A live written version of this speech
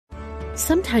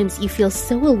Sometimes you feel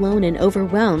so alone and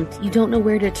overwhelmed you don't know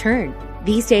where to turn.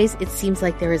 These days, it seems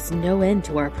like there is no end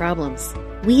to our problems.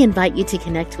 We invite you to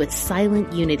connect with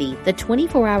Silent Unity, the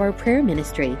 24-hour prayer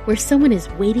ministry where someone is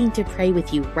waiting to pray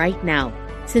with you right now.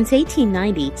 Since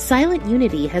 1890, Silent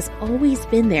Unity has always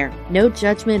been there. No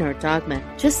judgment or dogma,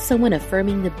 just someone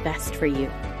affirming the best for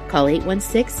you. Call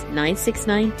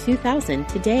 816-969-2000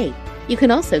 today. You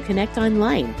can also connect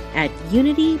online at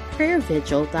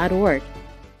unityprayervigil.org.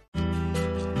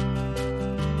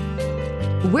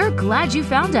 We're glad you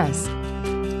found us.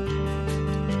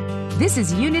 This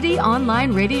is Unity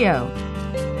Online Radio,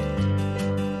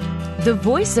 the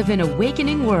voice of an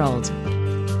awakening world.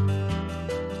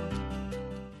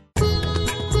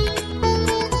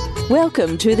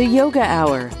 Welcome to the Yoga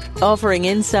Hour, offering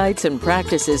insights and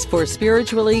practices for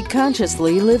spiritually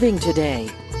consciously living today.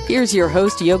 Here's your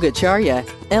host, Yogacharya,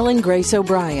 Ellen Grace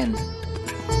O'Brien.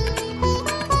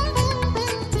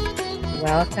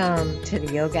 Welcome to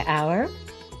the Yoga Hour,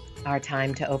 our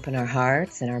time to open our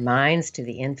hearts and our minds to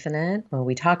the infinite, where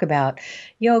we talk about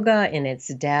yoga in its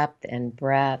depth and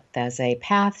breadth as a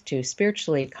path to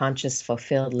spiritually conscious,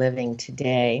 fulfilled living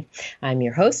today. I'm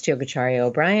your host, Yogacharya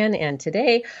O'Brien, and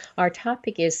today our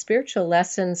topic is Spiritual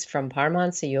Lessons from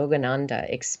Paramahansa Yogananda,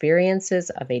 Experiences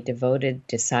of a Devoted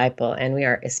Disciple. And we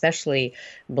are especially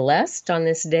blessed on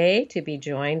this day to be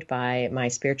joined by my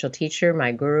spiritual teacher,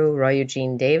 my guru, Roy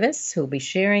Eugene Davis, who will be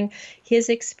sharing his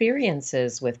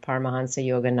experiences with Paramahansa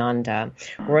Yogananda.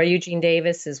 Roy Eugene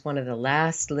Davis is one of the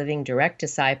last living direct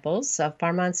disciples of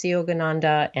Paramahansa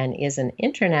Yogananda and is an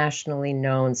internationally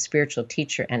known spiritual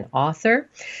teacher and author,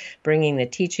 bringing the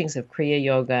teachings of Kriya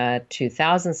Yoga to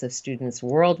thousands of students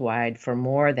worldwide for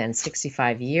more than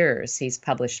 65 years. He's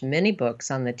published many books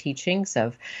on the teachings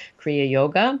of Kriya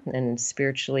Yoga and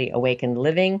spiritually awakened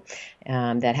living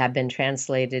that have been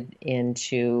translated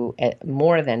into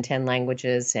more than 10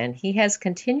 languages, and he has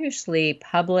continuously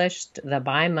published the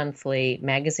bi-monthly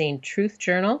magazine Truth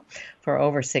Journal for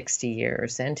over 60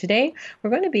 years. And today we're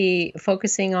going to be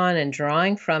focusing on and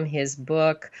drawing from his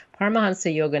book,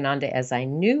 Paramahansa Yogananda as I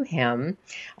Knew Him,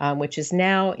 which is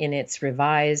now in its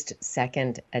revised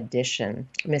second edition.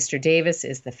 Mr. Davis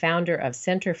is the founder of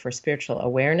Center for Spiritual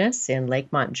Awareness in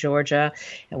Lakemont, Georgia,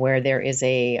 where there is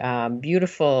a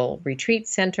beautiful retreat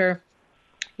center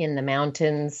in the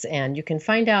mountains, and you can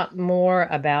find out more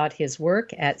about his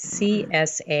work at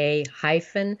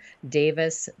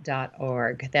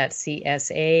csa-davis.org. That's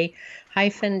csa-davis.org.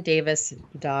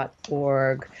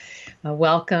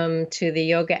 Welcome to the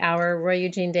Yoga Hour, Roy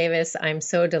Eugene Davis. I'm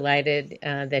so delighted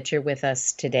that you're with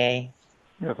us today.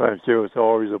 Yeah, thank you. It's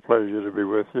always a pleasure to be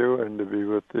with you and to be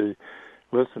with the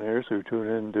listeners who tune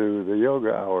into the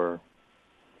Yoga Hour.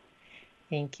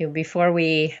 Thank you. Before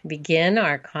we begin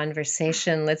our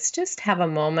conversation, let's just have a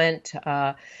moment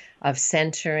of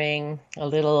centering, a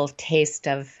little taste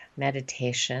of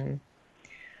meditation.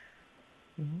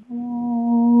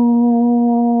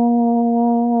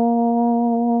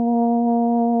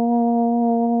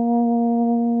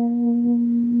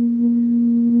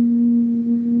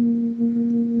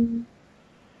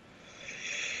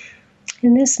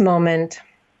 In this moment,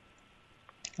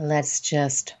 let's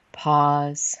just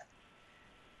pause,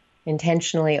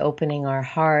 intentionally opening our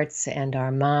hearts and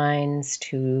our minds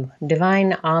to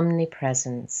divine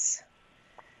omnipresence,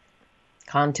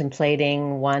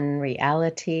 contemplating one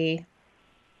reality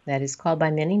that is called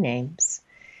by many names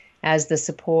as the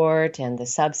support and the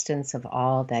substance of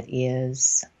all that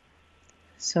is.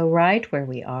 So right where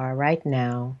we are right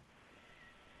now,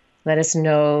 let us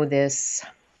know this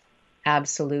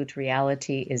absolute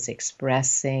reality is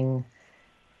expressing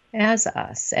as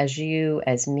us, as you,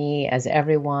 as me, as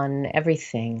everyone,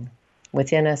 everything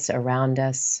within us, around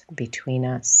us, between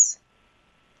us.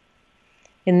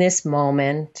 In this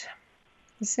moment,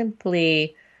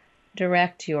 simply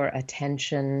direct your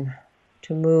attention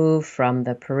to move from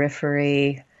the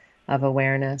periphery of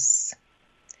awareness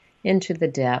into the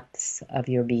depths of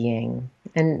your being.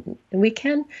 And we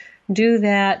can do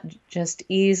that just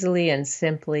easily and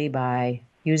simply by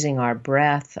using our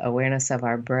breath, awareness of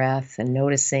our breath, and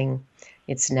noticing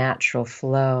its natural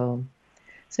flow.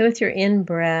 So with your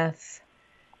in-breath,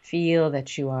 feel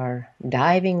that you are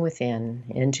diving within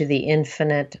into the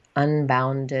infinite,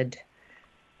 unbounded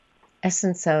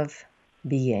essence of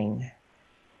being,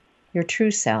 your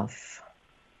true self.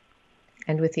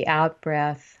 And with the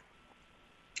out-breath,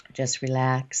 just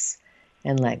relax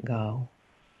and let go.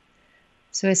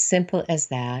 So as simple as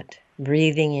that,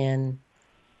 breathing in,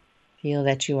 feel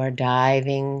that you are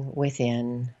diving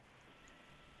within,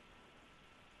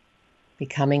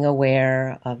 becoming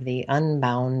aware of the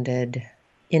unbounded,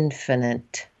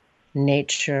 infinite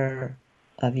nature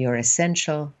of your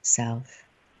essential self.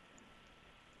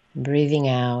 Breathing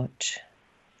out,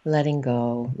 letting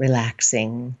go,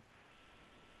 relaxing.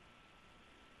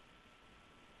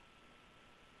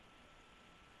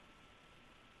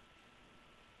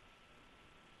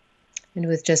 And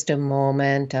with just a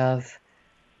moment of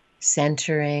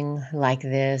centering like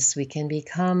this, we can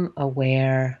become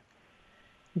aware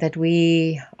that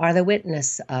we are the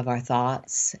witness of our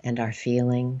thoughts and our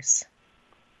feelings.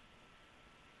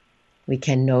 We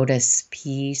can notice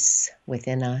peace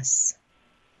within us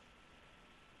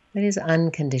that is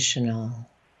unconditional,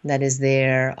 that is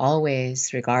there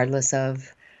always, regardless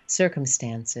of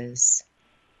circumstances.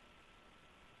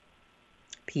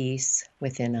 Peace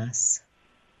within us.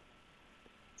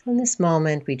 So in this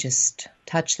moment, we just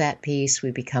touch that peace,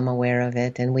 we become aware of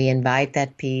it, and we invite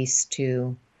that peace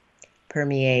to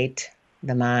permeate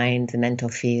the mind, the mental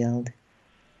field.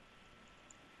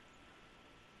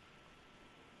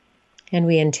 And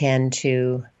we intend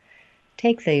to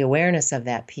take the awareness of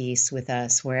that peace with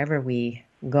us wherever we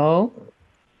go.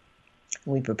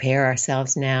 We prepare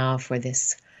ourselves now for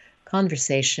this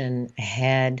conversation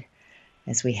ahead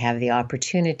as we have the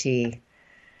opportunity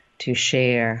to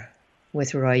share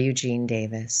with Roy Eugene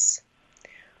Davis.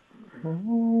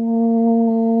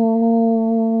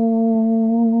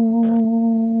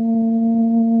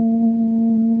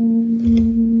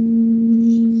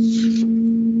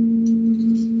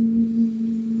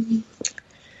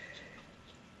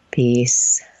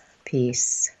 Peace,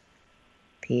 peace,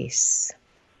 peace.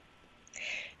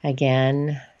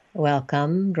 Again,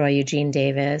 welcome, Roy Eugene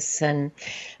Davis, and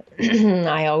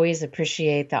I always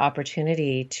appreciate the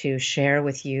opportunity to share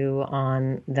with you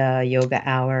on the Yoga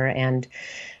Hour. And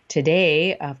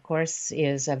today, of course,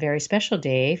 is a very special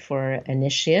day for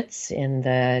initiates in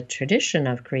the tradition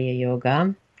of Kriya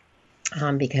Yoga,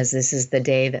 because this is the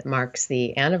day that marks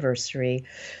the anniversary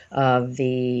of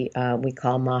the, we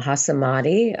call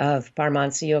Mahasamadhi of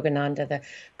Paramahansa Yogananda, the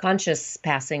conscious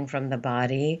passing from the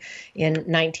body in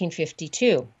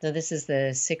 1952. So this is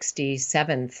the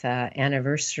 67th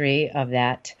anniversary of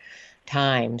that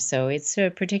time. So it's a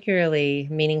particularly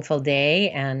meaningful day,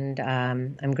 and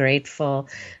I'm grateful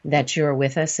that you're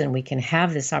with us and we can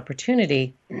have this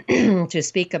opportunity to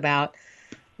speak about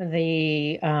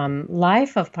the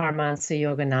life of Paramahansa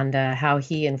Yogananda, how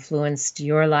he influenced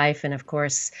your life, and of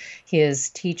course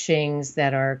his teachings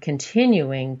that are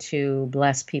continuing to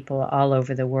bless people all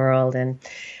over the world. And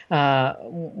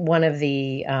one of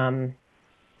the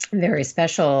very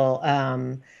special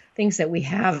things that we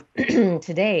have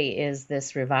today is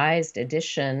this revised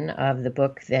edition of the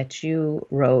book that you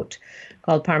wrote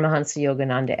called Paramahansa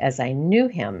Yogananda as I Knew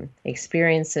Him,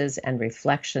 Experiences and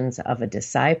Reflections of a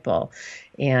Disciple.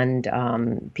 And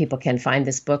people can find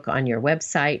this book on your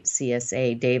website,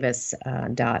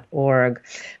 csadavis.org.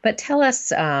 But tell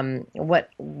us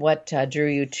what drew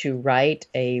you to write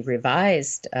a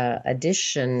revised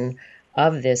edition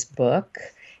of this book,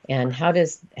 and how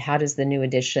does the new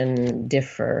edition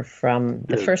differ from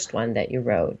the first one that you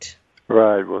wrote?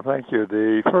 Right. Well, thank you.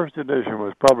 The first edition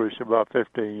was published about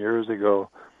 15 years ago,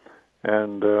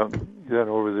 and then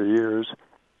over the years,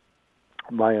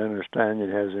 my understanding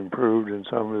has improved in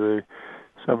some of the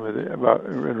about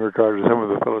in regard to some of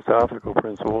the philosophical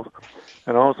principles,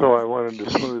 and also I wanted to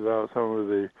smooth out some of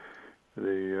the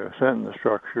sentence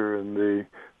structure in the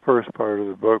first part of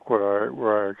the book,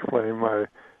 where I explain my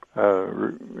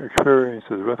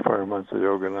experiences with Paramahansa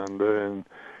Yogananda in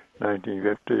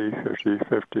 1950,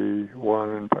 51,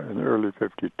 and early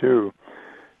 52.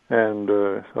 And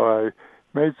so I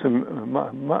made some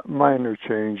minor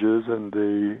changes in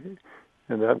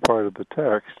that part of the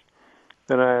text.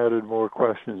 Then I added more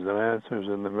questions and answers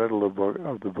in the middle of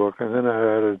the book, and then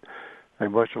I added a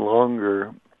much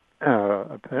longer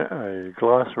a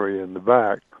glossary in the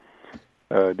back,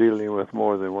 dealing with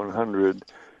more than 100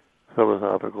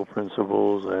 philosophical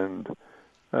principles and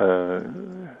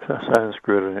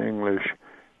Sanskrit and English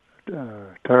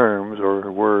terms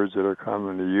or words that are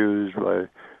commonly used by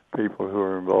people who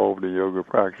are involved in yoga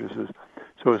practices.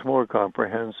 So it's more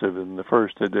comprehensive in the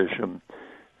first edition,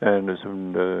 and there's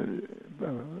some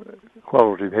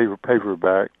quality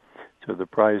paperback, so the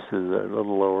price is a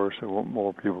little lower, so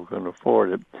more people can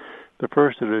afford it. The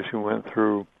first edition went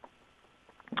through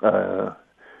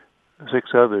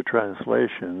 6 other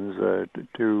translations,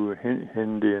 2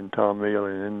 Hindi and Tamil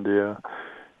in India,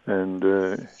 and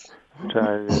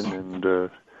Italian and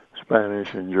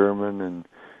Spanish and German,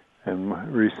 and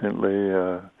recently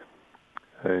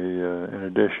an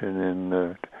edition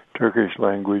in Turkish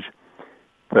language.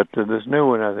 But this new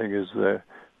one, I think, is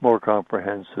more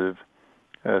comprehensive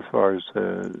as far as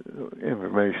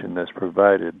information that's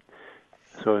provided.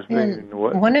 So it's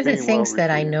one of the being well things that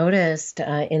I received. noticed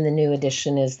in the new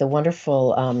edition is the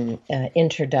wonderful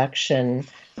introduction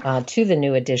to the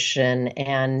new edition,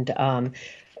 and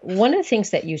one of the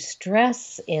things that you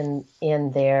stress in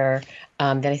there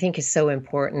that I think is so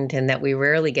important and that we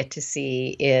rarely get to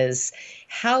see is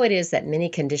how it is that many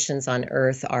conditions on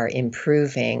Earth are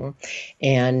improving,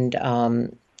 and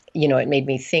it made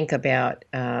me think about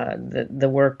the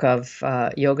work of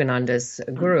Yogananda's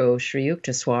guru, Sri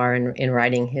Yukteswar, in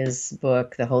writing his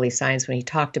book, The Holy Science, when he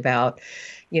talked about,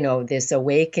 this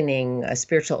awakening, a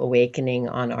spiritual awakening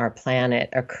on our planet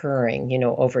occurring,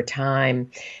 over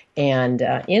time. And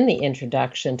in the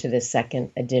introduction to the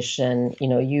second edition,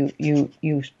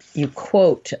 you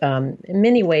quote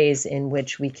many ways in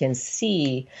which we can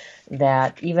see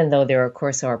that even though there, of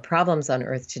course, are problems on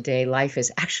Earth today, life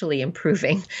is actually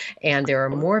improving, and there are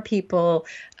more people,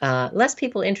 less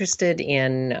people interested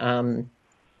in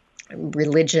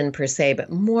religion per se, but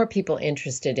more people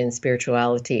interested in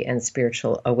spirituality and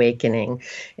spiritual awakening.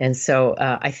 And so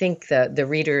I think the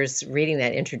readers reading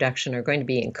that introduction are going to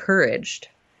be encouraged.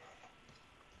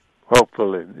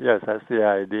 Hopefully, yes, that's the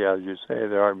idea. As you say,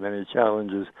 there are many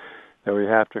challenges that we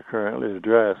have to currently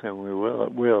address, and we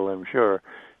will, I'm sure.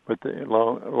 But the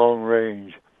long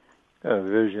range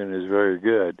vision is very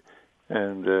good,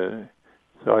 and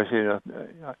so I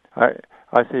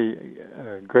see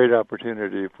a great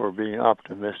opportunity for being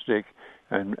optimistic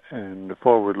and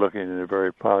forward looking in a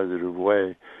very positive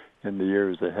way in the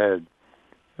years ahead.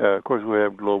 Of course, we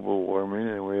have global warming,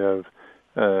 and we have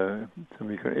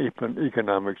some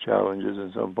economic challenges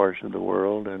in some parts of the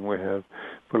world, and we have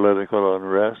political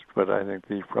unrest, but I think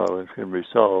these problems can be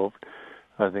solved.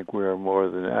 I think we are more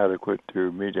than adequate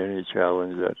to meet any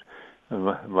challenge that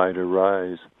might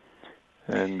arise.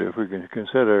 And if we can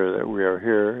consider that we are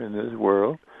here in this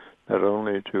world, not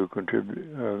only to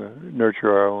contribute,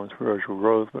 nurture our own spiritual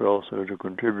growth, but also to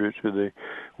contribute to the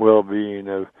well-being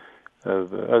of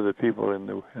other people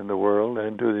in the world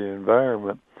and to the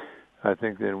environment, I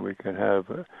think then we can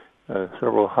have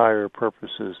several higher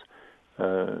purposes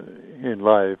in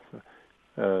life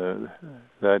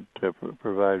that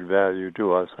provide value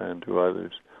to us and to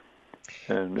others.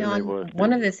 And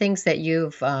one of the things that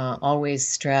you've always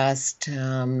stressed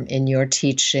in your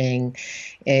teaching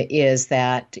is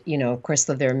that, of course,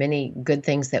 there are many good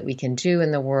things that we can do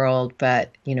in the world, but,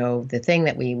 the thing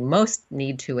that we most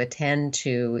need to attend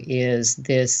to is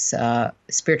this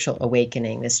spiritual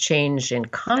awakening, this change in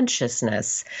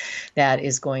consciousness that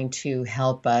is going to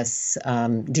help us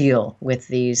deal with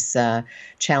these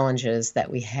challenges that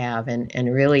we have.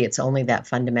 And really, it's only that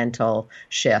fundamental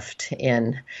shift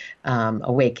in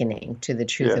awakening to the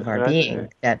truth of our being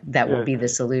that will be the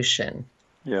solution.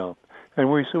 Yeah, and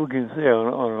we can see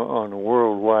on a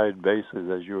worldwide basis,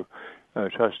 as you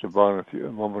touched upon a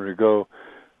moment ago,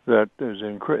 that there is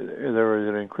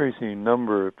an increasing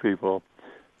number of people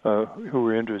who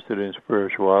are interested in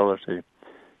spirituality,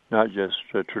 not just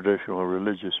traditional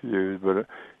religious views, but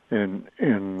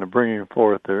in bringing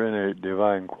forth their innate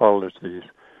divine qualities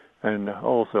and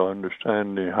also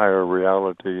understanding higher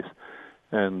realities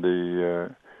and the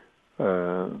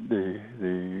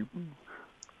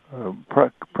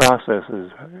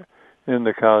processes in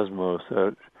the cosmos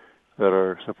that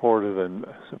are supportive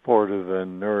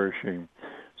and nourishing.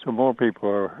 So more people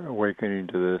are awakening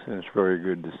to this, and it's very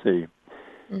good to see.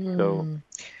 So,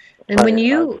 and when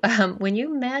you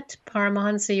met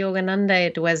Paramahansa Yogananda,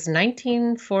 it was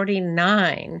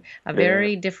 1949, a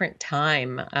very different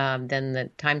time than the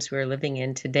times we're living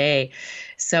in today.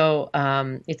 So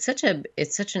it's such an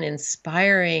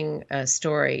inspiring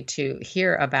story to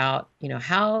hear about.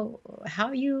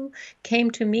 How you came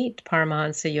to meet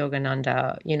Paramahansa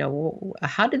Yogananda.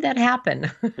 How did that happen?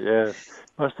 Yes,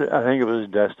 I think it was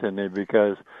destiny,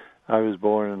 because I was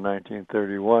born in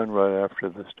 1931, right after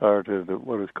the start of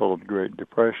what is called the Great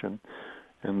Depression,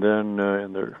 and then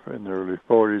in the early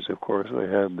 40s, of course, they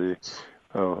had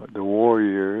the war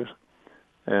years,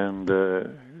 and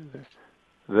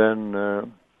then,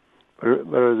 but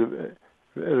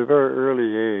at a very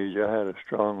early age, I had a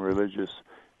strong religious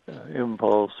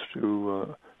impulse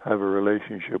to have a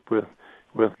relationship with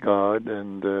God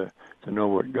and to know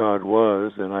what God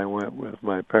was, and I went with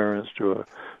my parents to a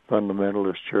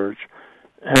fundamentalist church,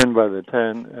 and by the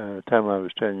time I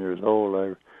was 10 years old,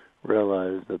 I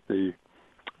realized that the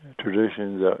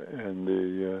traditions and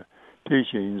the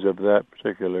teachings of that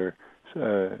particular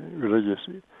religious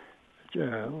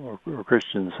or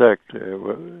Christian sect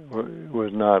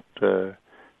was not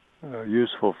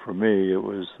useful for me. It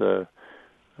was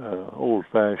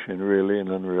old-fashioned, really, and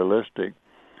unrealistic.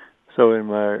 So in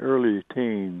my early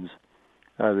teens,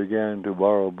 I began to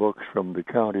borrow books from the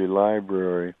county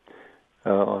library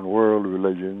on world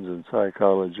religions and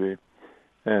psychology,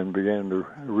 and began to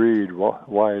read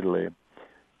widely.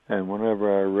 And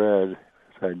whenever I read,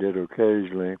 as I did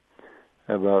occasionally,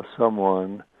 about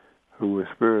someone who was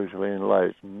spiritually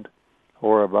enlightened,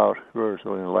 or about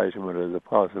spiritual enlightenment as a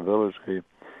possibility,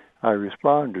 I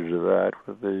responded to that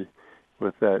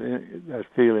with that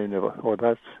feeling of, oh,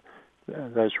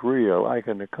 that's real. I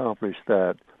can accomplish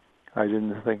that. I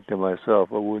didn't think to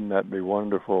myself, oh, wouldn't that be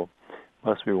wonderful?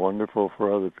 Must be wonderful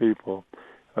for other people.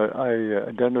 I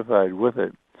identified with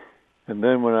it. And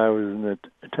then when I was in the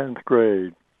 10th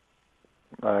grade,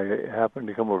 I happened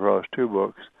to come across two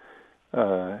books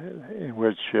in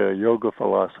which yoga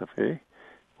philosophy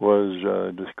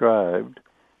was described,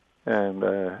 and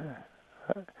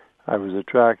I was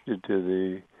attracted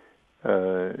to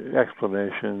the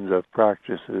explanations of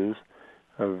practices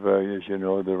of, as you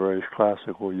know, the various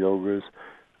classical yogas,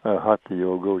 Hatha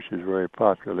Yoga, which is very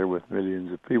popular with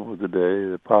millions of people today,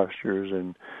 the postures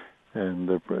and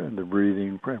the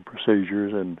breathing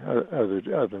procedures and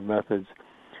other methods.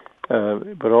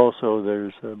 But also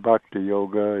there's Bhakti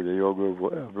Yoga, the yoga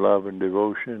of love and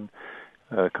devotion,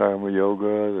 Karma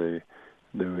Yoga,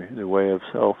 the way of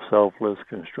selfless,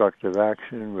 constructive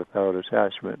action without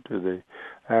attachment to the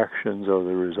actions or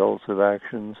the results of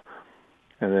actions,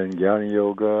 and then Jnana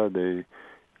Yoga,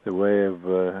 the way of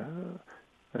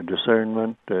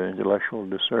discernment, intellectual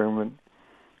discernment,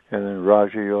 and then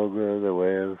Raja Yoga, the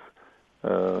way of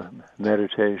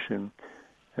meditation,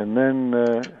 and then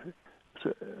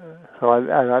so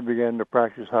I began to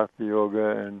practice Hatha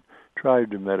Yoga and tried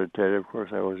to meditate. Of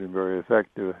course, I wasn't very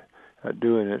effective at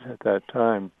doing it at that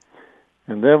time.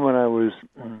 And then when I was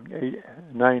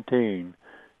 19,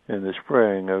 in the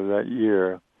spring of that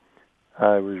year,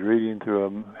 I was reading through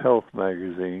a health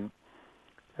magazine,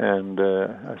 and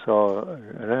I saw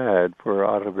an ad for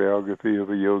Autobiography of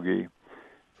a Yogi,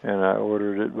 and I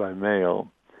ordered it by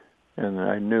mail. And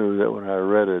I knew that when I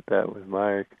read it, that was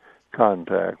my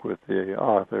contact with the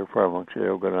author, Paramahansa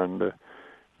Yogananda,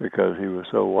 because he was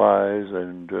so wise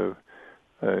and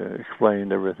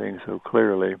explained everything so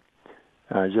clearly.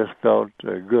 And I just felt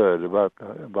good about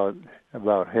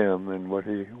him and what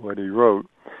he wrote.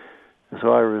 And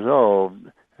so I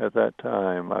resolved at that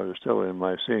time, I was still in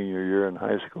my senior year in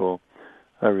high school,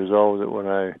 I resolved that when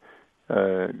after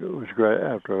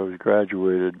I was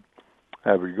graduated,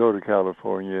 I would go to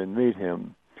California and meet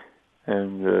him.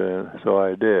 And so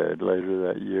I did. Later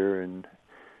that year in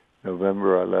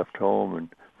November, I left home and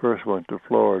first went to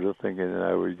Florida thinking that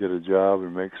I would get a job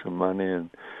and make some money and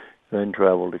then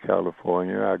travel to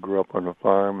California. I grew up on a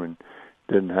farm and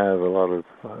didn't have a lot of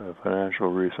financial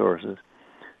resources.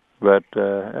 But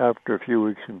after a few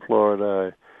weeks in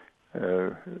Florida,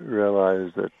 I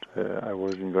realized that I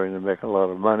wasn't going to make a lot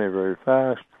of money very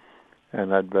fast,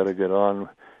 and I'd better get on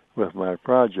with my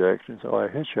project. And so I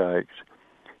hitchhiked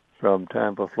from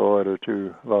Tampa, Florida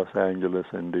to Los Angeles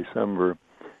in December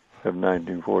of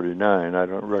 1949. I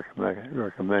don't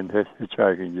recommend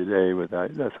hitchhiking today, but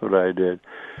that's what I did.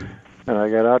 And I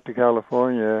got out to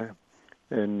California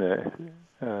in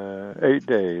 8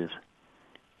 days,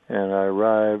 and I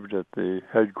arrived at the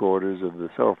headquarters of the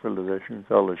Self-Realization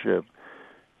Fellowship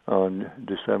on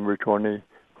December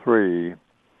 23,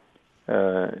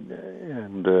 and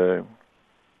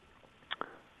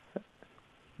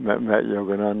met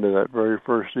Yogananda that very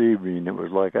first evening. It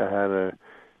was like I had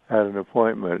an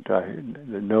appointment.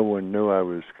 No one knew I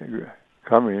was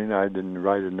coming. I didn't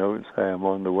write a note and say I'm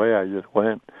on the way. I just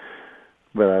went.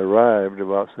 But I arrived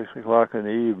about 6 o'clock in the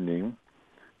evening,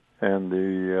 and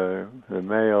the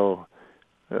male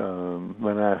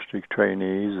monastic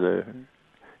trainees,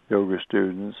 yoga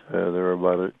students, there were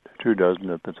about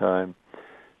 24 at the time,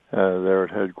 there at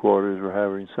headquarters were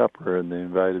having supper, and they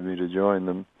invited me to join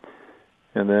them.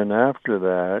 And then after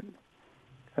that,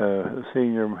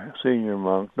 senior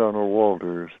monk Donald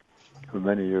Walters, who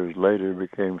many years later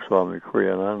became Swami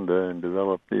Kriyananda and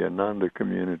developed the Ananda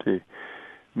community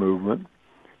movement,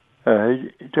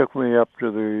 he took me up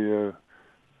to the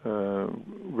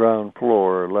ground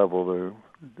floor level.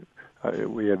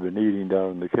 We had been eating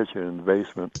down in the kitchen in the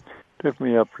basement. Took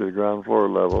me up to the ground floor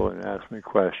level and asked me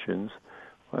questions.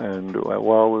 And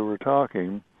while we were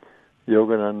talking,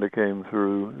 Yogananda came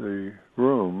through the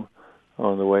room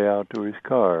on the way out to his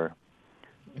car.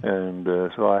 And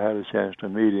so I had a chance to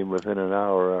meet him within an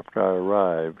hour after I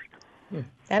arrived.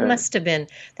 That must have been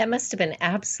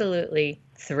absolutely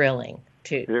thrilling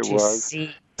to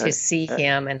see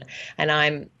him, and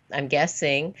I'm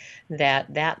guessing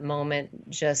that moment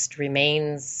just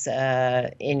remains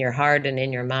in your heart and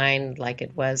in your mind like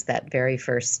it was that very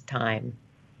first time.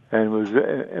 but it was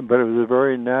a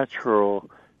very natural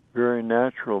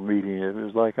meeting. It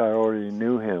was like I already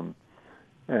knew him.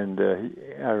 And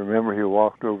I remember he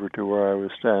walked over to where I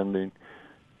was standing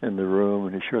in the room,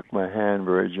 and he shook my hand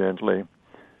very gently.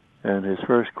 And his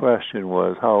first question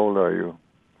was, "How old are you?"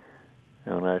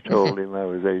 And I told him I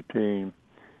was 18.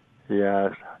 He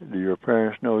asked, "Do your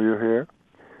parents know you're here?"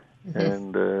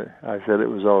 And I said it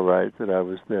was all right, that I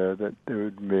was there, that there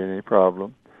wouldn't be any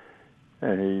problem.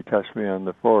 And he touched me on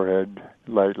the forehead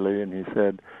lightly, and he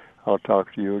said, "I'll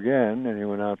talk to you again." And he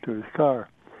went out to his car.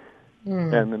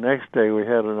 And the next day we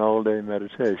had an all-day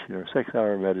meditation, or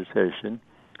 6-hour meditation.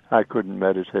 I couldn't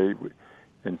meditate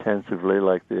intensively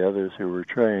like the others who were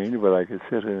trained, but I could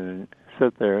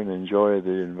sit there and enjoy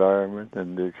the environment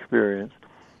and the experience.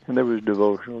 And there was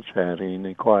devotional chanting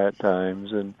and quiet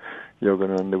times, and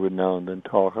Yogananda would now and then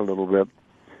talk a little bit.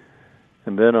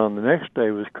 And then on the next day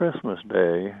was Christmas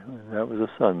Day. That was a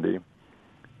Sunday.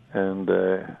 And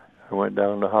I went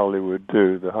down to Hollywood,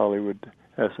 to the Hollywood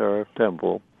SRF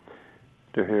Temple,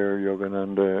 to hear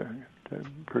Yogananda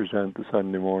present the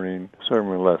Sunday morning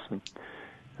sermon lesson.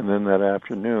 And then that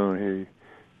afternoon,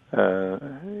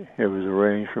 it was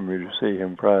arranged for me to see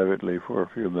him privately for a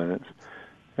few minutes.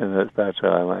 And at that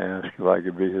time, I asked if I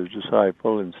could be his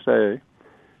disciple and stay.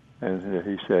 And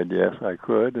he said, yes, I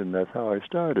could, and that's how I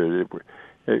started.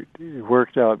 It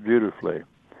worked out beautifully.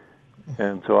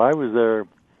 And so I was there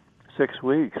 6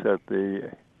 weeks at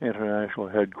the international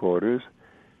headquarters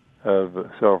of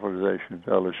Self-Realization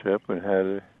Fellowship, and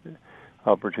had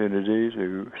opportunity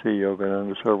to see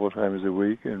Yogananda several times a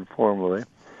week informally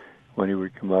when he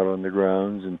would come out on the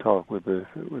grounds and talk with the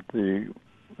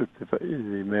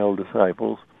male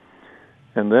disciples.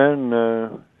 And then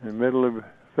in the middle of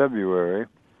February,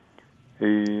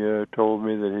 he told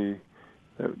me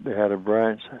that they had a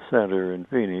branch center in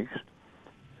Phoenix,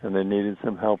 and they needed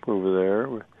some help over there,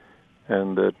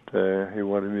 and that he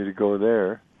wanted me to go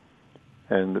there,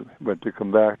 but to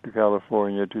come back to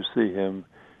California to see him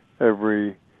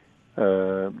every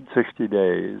 60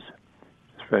 days,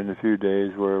 spend a few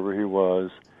days wherever he was,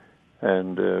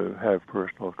 and have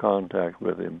personal contact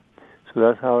with him. So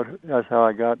that's how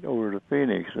I got over to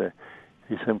Phoenix.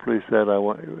 He simply said, I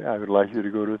would like you to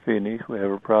go to Phoenix. We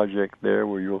have a project there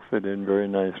where you'll fit in very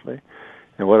nicely.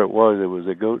 And what it was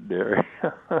a goat dairy.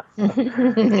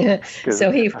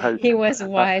 So he was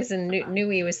wise and knew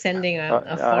he was sending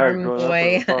a farm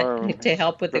boy to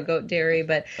help with the goat dairy.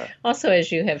 But also, as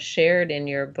you have shared in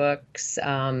your books,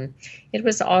 it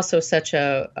was also such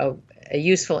a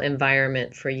useful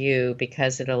environment for you,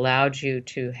 because it allowed you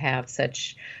to have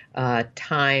such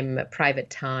private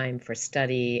time for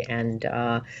study and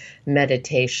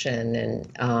meditation, and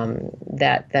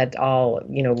that all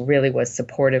really was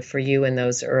supportive for you in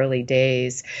those early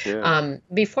days. Yeah.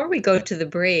 Before we go to the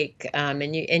break,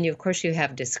 and you of course you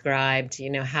have described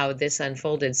how this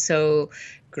unfolded so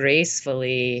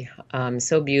gracefully,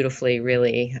 so beautifully,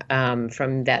 really,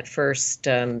 from that first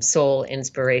soul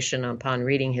inspiration upon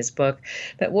reading his book.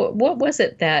 But what was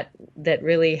it that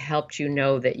really helped you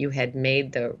know that you had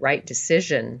made the right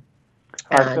decision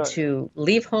to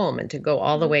leave home and to go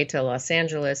all the way to Los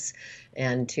Angeles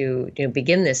and to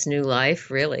begin this new life,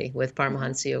 really, with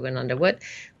Paramahansa Yogananda?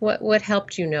 What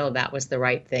helped you know that was the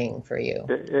right thing for you?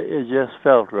 It just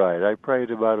felt right. I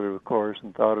prayed about it, of course,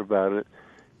 and thought about it.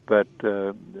 But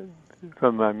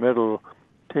from my middle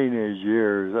teenage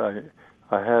years,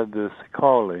 I had this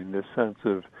calling, this sense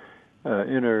of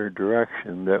inner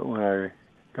direction, that when I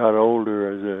got older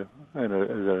as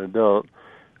an adult,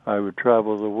 I would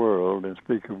travel the world and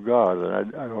speak of God.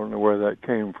 And I don't know where that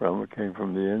came from. It came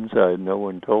from the inside. No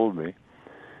one told me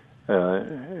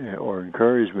or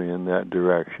encouraged me in that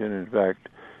direction. In fact,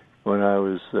 when I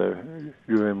was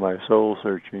doing my soul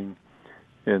searching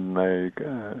in my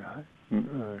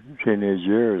teenage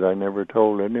years, I never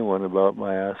told anyone about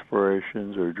my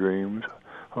aspirations or dreams,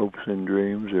 hopes and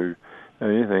dreams or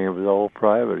anything. It was all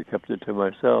private. I kept it to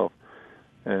myself.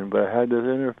 But I had this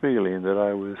inner feeling that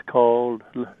I was called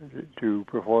to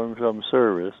perform some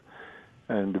service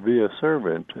and to be a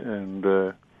servant, and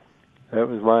that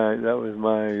was my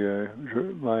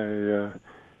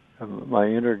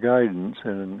inner guidance.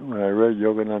 And when I read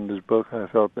Yogananda's book, I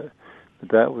felt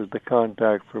that was the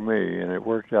contact for me, and it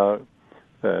worked out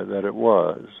that it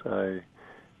was. I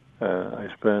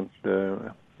spent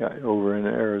over in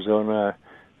Arizona.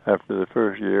 After the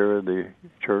first year of the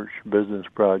church business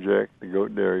project, the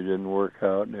goat dairy didn't work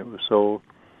out, and it was sold.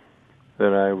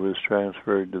 Then I was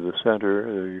transferred to the center,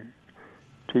 the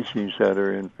teaching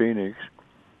center in Phoenix,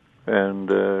 and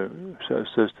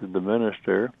assisted the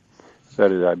minister.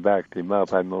 That is, I backed him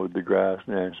up. I mowed the grass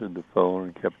and answered the phone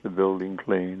and kept the building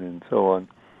clean and so on.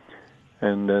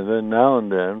 and then now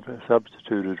and then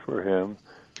substituted for him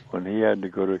when he had to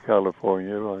go to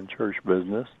California on church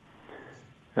business.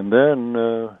 And then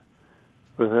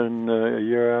within a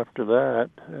year after that,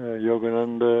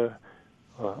 Yogananda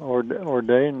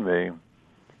ordained me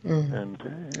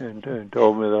and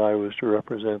told me that I was to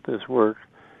represent this work.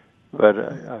 But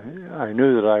I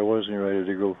knew that I wasn't ready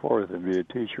to go forth and be a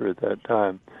teacher at that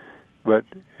time. But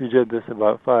he did this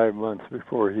about 5 months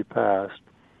before he passed.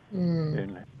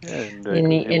 And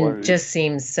it just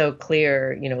seems so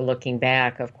clear, looking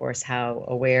back, of course, how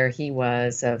aware he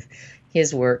was of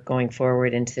his work going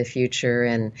forward into the future,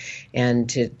 and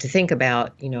to think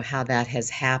about, how that has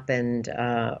happened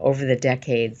over the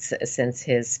decades since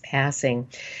his passing.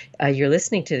 You're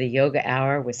listening to the Yoga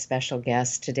Hour with special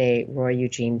guest today, Roy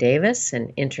Eugene Davis,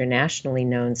 an internationally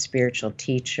known spiritual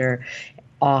teacher,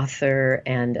 author,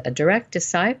 and a direct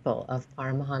disciple of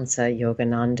Paramahansa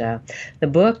Yogananda. The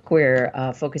book we're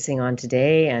focusing on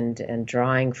today and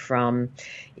drawing from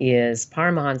is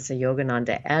Paramahansa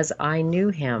Yogananda as I Knew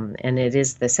Him, and it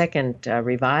is the second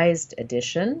revised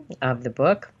edition of the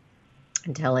book,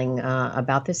 telling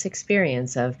about this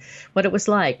experience of what it was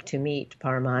like to meet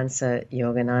Paramahansa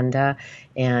Yogananda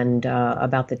and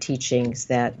about the teachings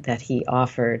that he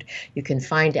offered. You can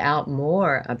find out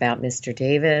more about Mr.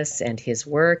 Davis and his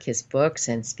work, his books,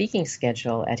 and speaking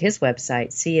schedule at his website,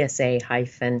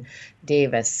 csa-davis.org.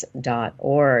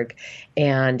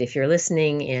 And if you're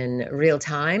listening in real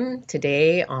time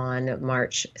today on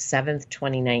March 7th,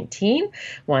 2019,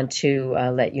 want to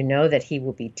let you know that he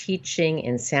will be teaching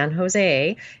in San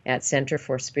Jose at Center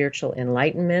for Spiritual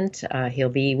Enlightenment. He'll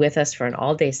be with us for an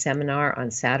all-day seminar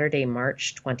on Saturday,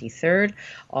 March 23rd.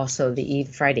 Also, the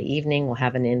Friday evening, we'll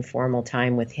have an informal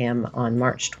time with him on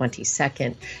March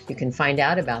 22nd. You can find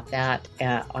out about that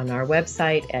on our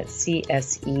website at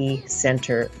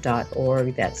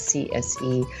csecenter.org. That's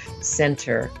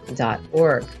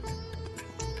csecenter.org.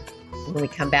 When we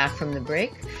come back from the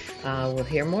break, we'll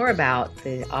hear more about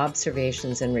the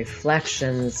observations and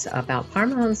reflections about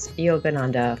Paramahansa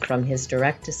Yogananda from his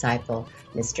direct disciple,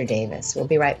 Mr. Davis. We'll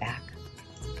be right back.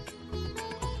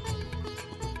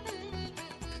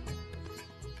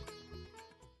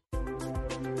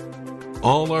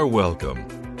 All are welcome.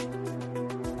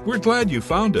 We're glad you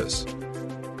found us.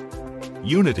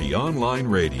 Unity Online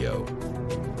Radio,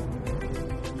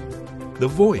 the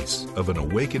voice of an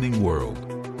awakening world.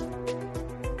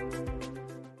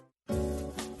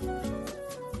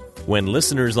 When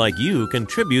listeners like you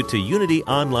contribute to Unity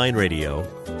Online Radio,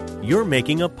 you're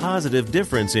making a positive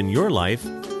difference in your life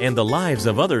and the lives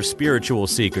of other spiritual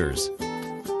seekers.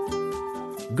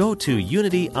 Go to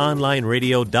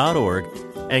unityonlineradio.org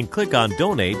and click on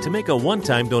Donate to make a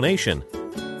one-time donation.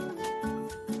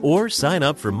 Or sign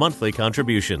up for monthly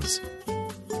contributions.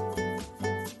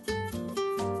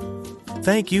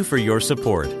 Thank you for your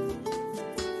support.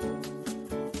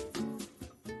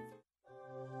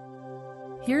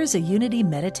 Here's a Unity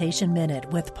Meditation Minute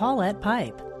with Paulette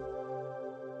Pipe.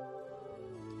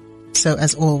 So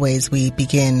as always, we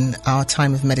begin our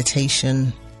time of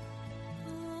meditation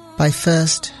by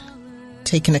first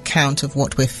taking account of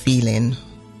what we're feeling,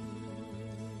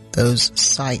 those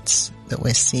sights that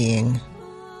we're seeing,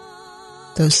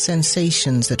 those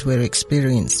sensations that we're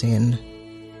experiencing,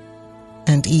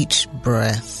 and each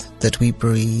breath that we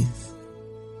breathe.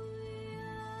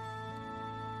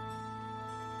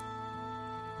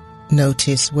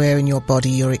 Notice where in your body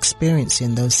you're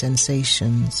experiencing those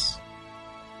sensations.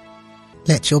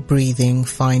 Let your breathing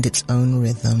find its own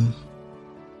rhythm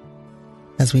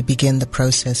as we begin the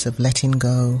process of letting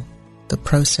go, the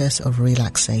process of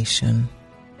relaxation.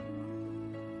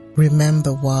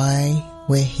 Remember why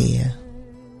we're here.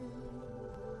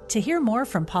 To hear more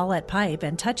from Paulette Pipe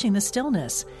and Touching the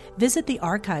Stillness, visit the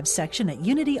archives section at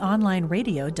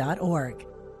unityonlineradio.org.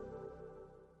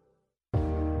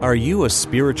 Are you a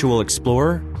spiritual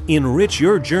explorer? Enrich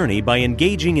your journey by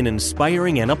engaging in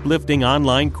inspiring and uplifting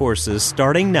online courses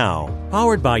starting now.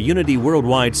 Powered by Unity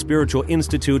Worldwide Spiritual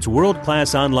Institute's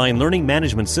world-class online learning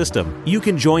management system, you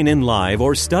can join in live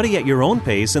or study at your own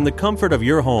pace in the comfort of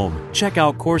your home. Check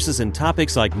out courses in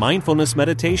topics like mindfulness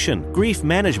meditation, grief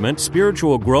management,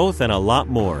 spiritual growth, and a lot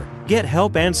more. Get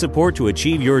help and support to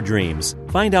achieve your dreams.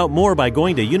 Find out more by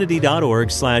going to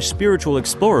unity.org/spiritual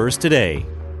explorers today.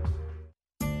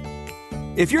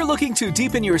 If you're looking to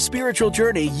deepen your spiritual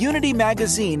journey, Unity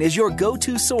Magazine is your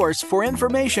go-to source for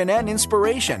information and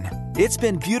inspiration. It's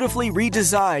been beautifully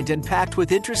redesigned and packed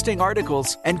with interesting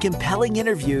articles and compelling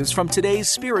interviews from today's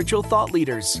spiritual thought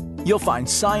leaders. You'll find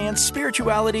science,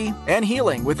 spirituality, and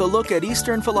healing with a look at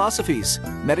Eastern philosophies,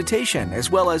 meditation, as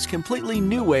well as completely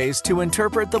new ways to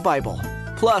interpret the Bible.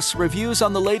 plus reviews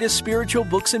on the latest spiritual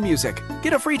books and music.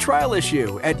 Get a free trial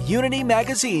issue at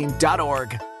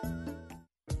unitymagazine.org.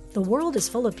 The world is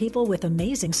full of people with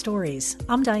amazing stories.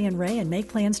 I'm Diane Ray, and make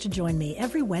plans to join me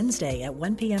every Wednesday at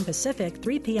 1 p.m. Pacific,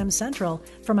 3 p.m. Central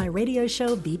for my radio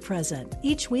show, Be Present.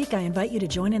 Each week, I invite you to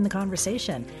join in the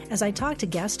conversation as I talk to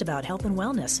guests about health and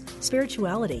wellness,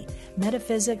 spirituality,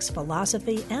 metaphysics,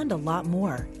 philosophy, and a lot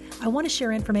more. I want to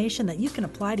share information that you can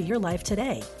apply to your life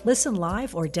today. Listen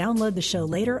live or download the show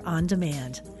later on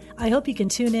demand. I hope you can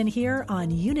tune in here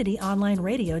on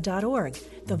unityonlineradio.org,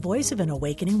 the voice of an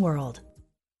awakening world.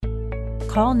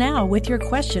 Call now with your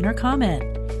question or comment.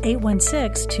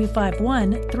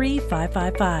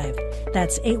 816-251-3555.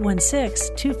 That's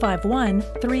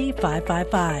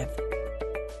 816-251-3555.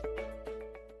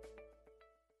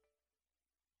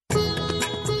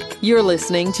 You're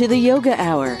listening to the Yoga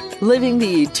Hour, Living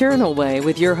the Eternal Way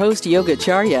with your host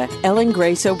Yogacharya, Ellen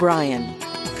Grace O'Brien.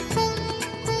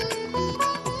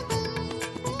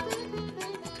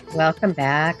 Welcome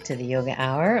back to the Yoga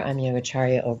Hour. I'm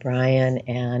Yogacharya O'Brien,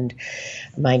 and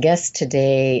my guest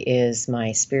today is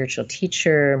my spiritual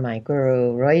teacher, my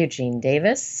guru, Roy Eugene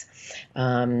Davis,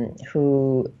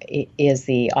 who is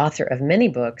the author of many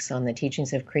books on the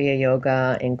teachings of Kriya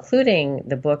Yoga, including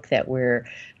the book that we're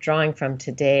drawing from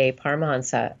today,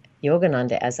 Paramahansa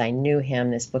Yogananda as I Knew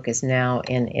Him. This book is now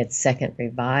in its second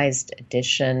revised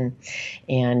edition,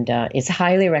 and it's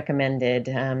highly recommended.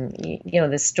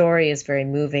 The story is very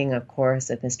moving, of course,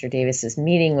 of Mr. Davis's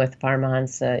meeting with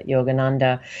Paramahansa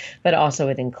Yogananda, but also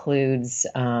it includes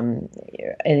an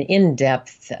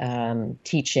in-depth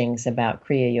teachings about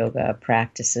Kriya Yoga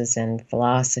practices and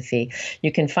philosophy.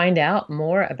 You can find out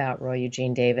more about Roy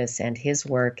Eugene Davis and his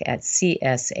work at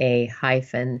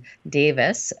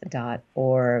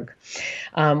csa-davis.org.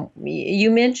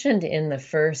 You mentioned in the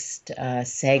first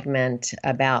segment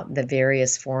about the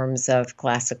various forms of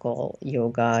classical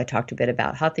yoga. I talked a bit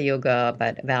about Hatha Yoga,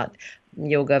 but about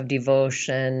yoga of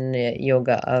devotion,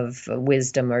 yoga of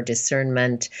wisdom or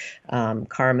discernment,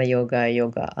 karma yoga,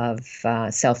 yoga of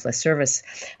selfless service.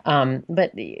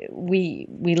 But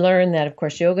we learn that, of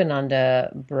course,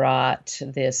 Yogananda brought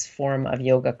this form of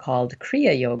yoga called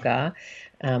Kriya Yoga,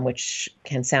 which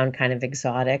can sound kind of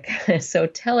exotic. So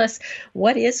tell us,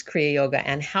 what is Kriya Yoga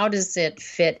and how does it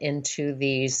fit into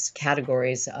these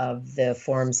categories of the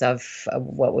forms of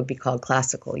what would be called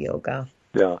classical yoga?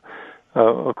 Yeah.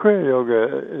 Kriya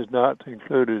Yoga is not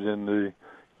included in the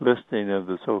listing of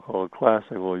the so-called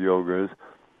classical yogas,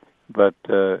 but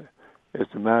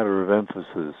it's a matter of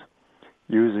emphasis,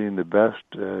 using the best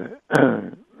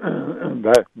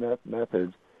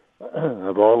methods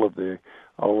of all of the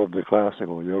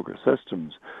classical yoga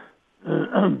systems.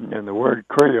 And the word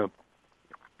Kriya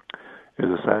is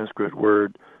a Sanskrit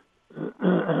word,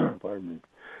 pardon me,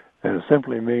 and it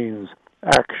simply means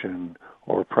action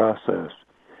or process,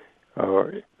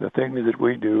 or the things that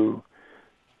we do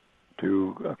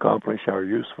to accomplish our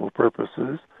useful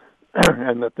purposes,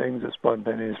 and the things that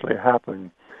spontaneously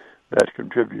happen that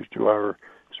contribute to our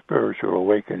spiritual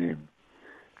awakening.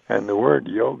 And the word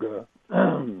yoga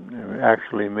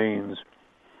actually means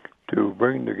to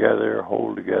bring together,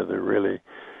 hold together, really,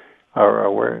 our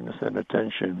awareness and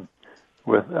attention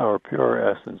with our pure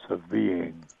essence of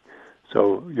being.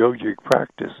 So yogic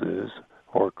practices,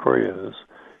 or kriyas,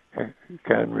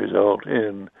 can result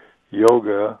in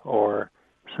yoga or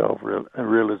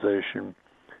self-realization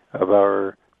of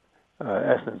our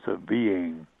essence of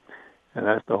being, and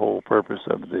that's the whole purpose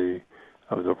of the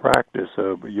practice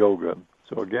of yoga.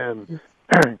 So again,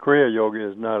 Kriya Yoga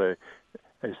is not a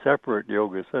separate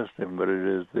yoga system, but it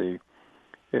is the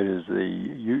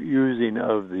using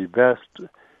of the best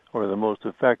or the most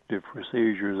effective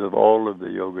procedures of all of the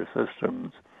yoga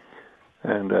systems.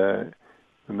 And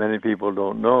many people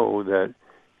don't know that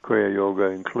Kriya Yoga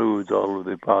includes all of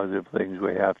the positive things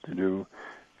we have to do.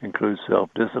 It includes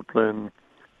self-discipline.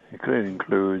 It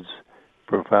includes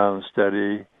profound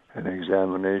study and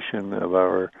examination of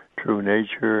our true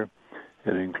nature.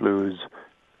 It includes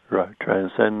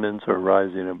transcendence, or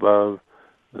rising above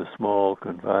the small,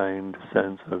 confined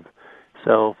sense of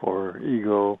self or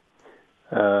ego.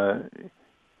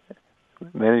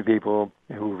 Many people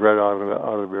who've read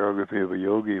autobiography of a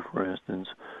yogi, for instance,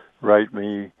 write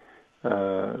me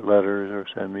letters or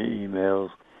send me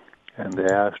emails, and they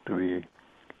ask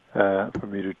for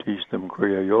me to teach them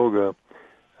Kriya Yoga,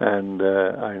 and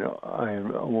I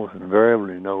almost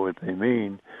invariably know what they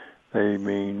mean. They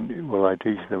mean, will I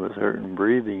teach them a certain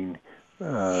breathing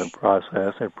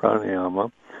process, a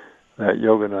pranayama, that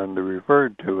Yogananda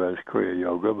referred to as Kriya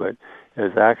Yoga, but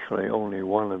is actually only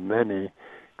one of many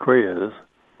Kriyas.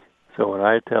 So when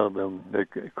I tell them that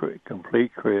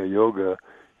complete Kriya Yoga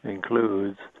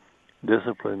includes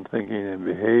disciplined thinking and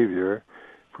behavior,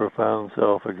 profound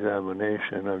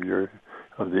self-examination of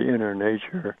the inner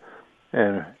nature,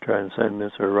 and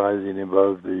transcendence or rising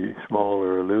above the small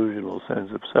or illusional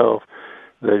sense of self.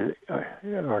 They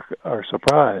are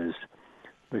surprised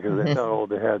because they thought all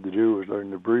they had to do was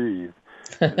learn to breathe.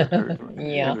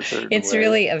 Yeah, it's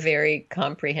really a very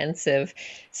comprehensive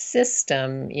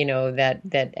system,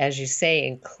 that as you say,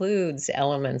 includes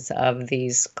elements of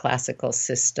these classical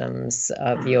systems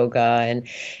of yoga.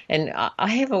 And I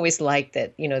have always liked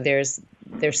that,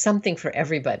 there's something for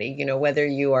everybody, whether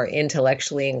you are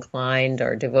intellectually inclined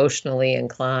or devotionally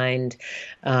inclined.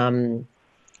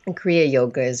 Kriya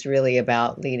Yoga is really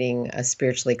about leading a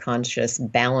spiritually conscious,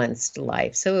 balanced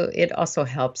life. So it also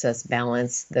helps us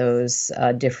balance those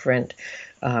different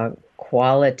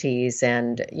qualities.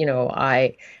 And,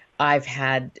 I've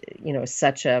had,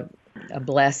 such a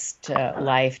blessed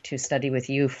life to study with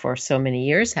you for so many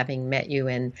years, having met you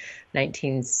in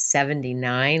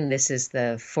 1979. This is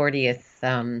the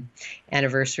 40th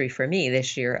anniversary for me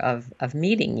this year of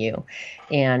meeting you.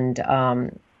 And,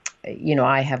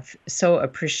 I have so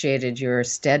appreciated your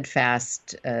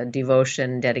steadfast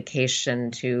devotion,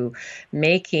 dedication to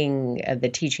making the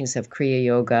teachings of Kriya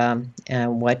Yoga,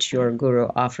 what your guru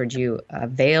offered you,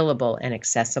 available and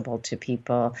accessible to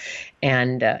people,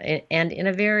 and in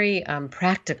a very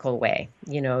practical way.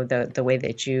 The way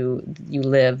that you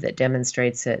live that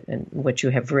demonstrates it, and what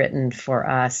you have written for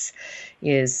us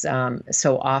is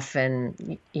so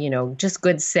often, just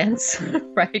good sense,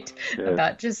 right? Yes.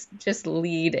 About just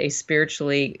lead a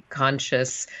spiritually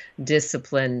conscious,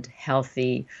 disciplined,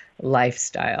 healthy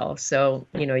lifestyle. So,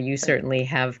 you certainly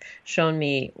have shown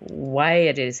me why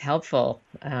it is helpful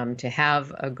to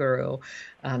have a guru,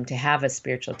 to have a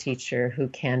spiritual teacher who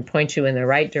can point you in the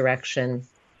right direction.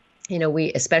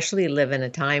 We especially live in a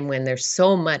time when there's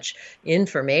so much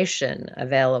information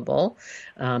available.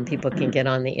 People can get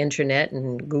on the internet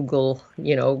and Google,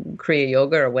 Kriya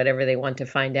Yoga or whatever they want to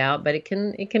find out, but it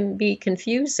can be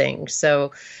confusing.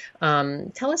 So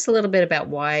tell us a little bit about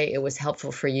why it was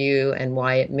helpful for you and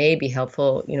why it may be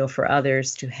helpful, for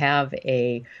others to have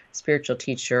a spiritual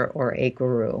teacher or a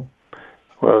guru.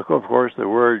 Well, of course, the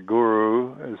word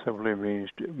guru simply means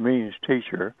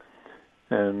teacher,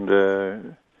 and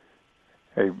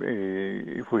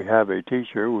if we have a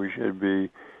teacher, we should be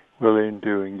willing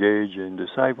to engage in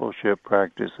discipleship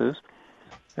practices.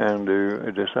 And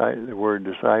the word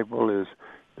disciple is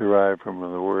derived from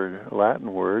the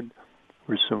Latin word,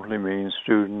 which simply means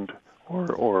student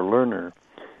or learner.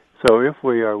 So if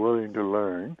we are willing to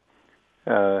learn,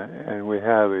 and we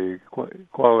have a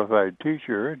qualified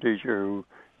teacher, a teacher who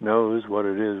knows what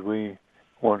it is we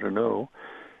want to know,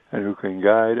 and who can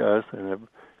guide us in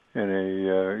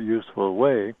a useful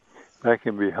way, that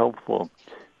can be helpful.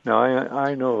 Now,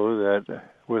 I know that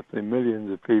with the millions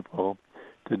of people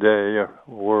today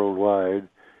worldwide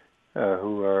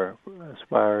who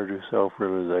aspire to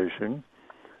self-realization,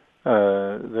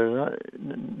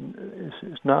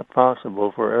 it's not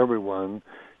possible for everyone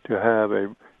to have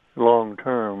a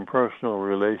long-term personal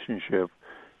relationship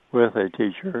with a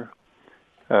teacher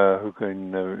who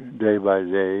can day by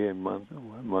day and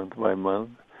month by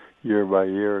month, year by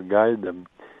year, guide them.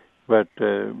 But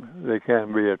they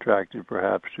can be attracted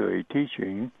perhaps to a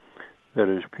teaching that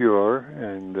is pure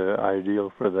and ideal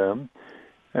for them,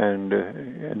 and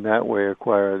in that way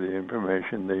acquire the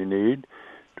information they need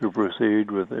to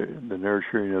proceed with the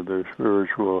nurturing of their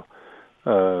spiritual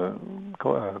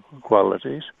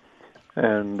qualities.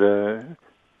 And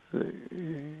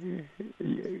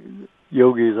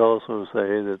yogis also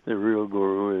say that the real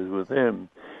guru is within.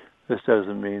 This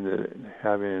doesn't mean that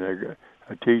having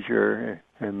a teacher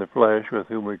in the flesh with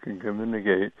whom we can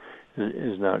communicate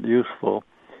is not useful,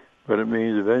 but it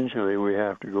means eventually we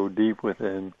have to go deep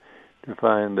within to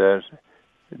find that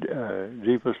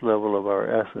deepest level of our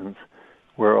essence,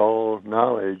 where all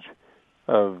knowledge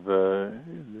of the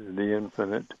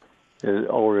infinite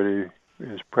already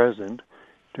is present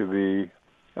to be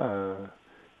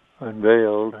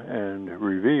unveiled and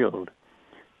revealed.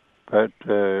 But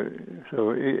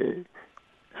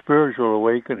spiritual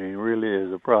awakening really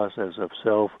is a process of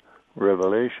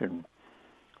self-revelation.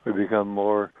 We become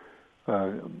more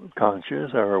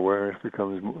conscious, our awareness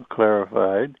becomes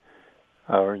clarified,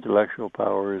 our intellectual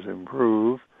powers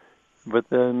improve, but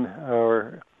then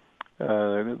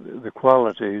the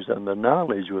qualities and the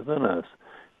knowledge within us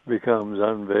becomes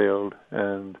unveiled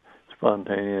and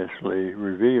spontaneously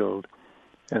revealed.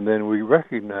 And then we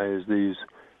recognize these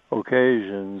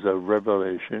occasions of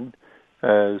revelation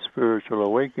as spiritual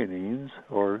awakenings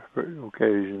or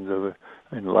occasions of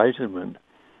enlightenment.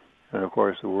 And of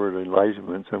course, the word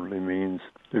enlightenment simply means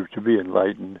to be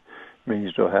enlightened,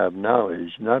 means to have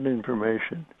knowledge, not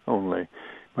information only,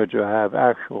 but to have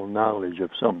actual knowledge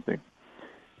of something.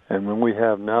 And when we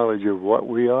have knowledge of what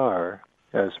we are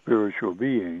as spiritual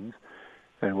beings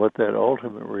and what that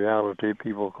ultimate reality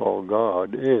people call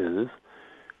God is,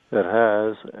 that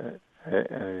has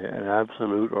an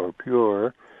absolute or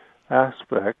pure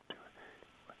aspect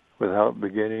without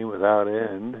beginning, without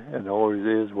end, and always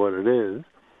is what it is,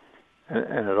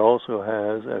 and it also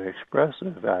has an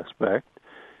expressive aspect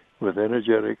with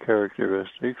energetic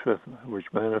characteristics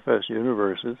which manifest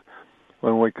universes.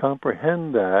 When we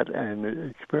comprehend that and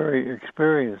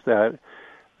experience that,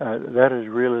 that is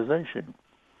realization.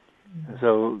 Mm-hmm.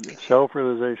 So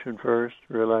self-realization first,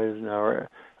 realizing our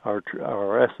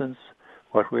essence,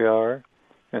 what we are,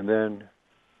 and then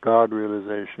God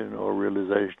realization or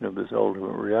realization of this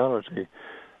ultimate reality.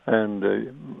 And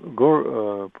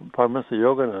Paramahansa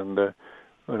Yogananda,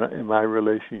 in my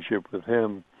relationship with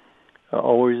him,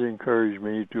 always encouraged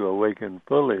me to awaken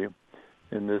fully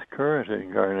in this current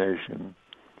incarnation.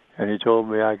 And he told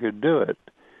me I could do it.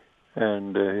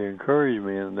 And he encouraged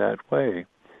me in that way.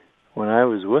 When I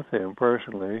was with him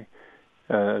personally,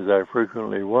 as I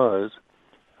frequently was,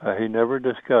 he never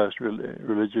discussed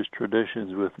religious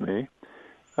traditions with me.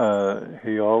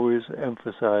 He always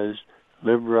emphasized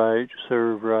live right,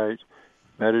 serve right,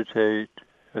 meditate,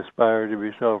 aspire to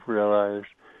be self-realized,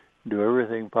 do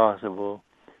everything possible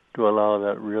to allow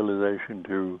that realization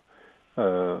to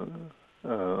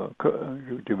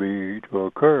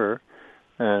occur,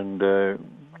 and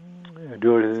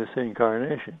do it in this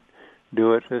incarnation.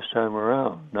 Do it this time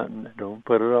around. Don't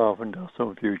put it off until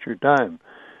some future time.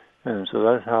 And so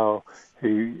that's how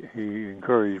he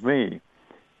encouraged me.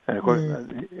 And of course,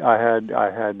 I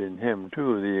had in him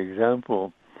too the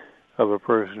example of a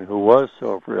person who was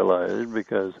self-realized,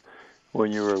 because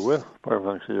when you were with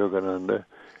Paramahansa Yogananda,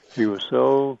 he was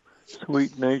so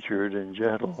sweet-natured and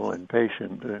gentle and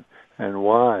patient and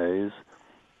wise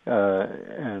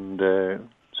and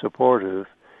supportive,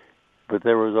 but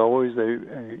there was always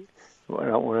when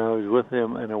I was with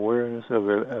him, an awareness of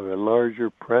a larger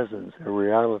presence, a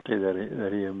reality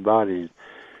that he embodied,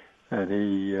 and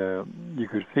you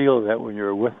could feel that when you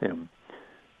were with him,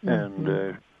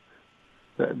 and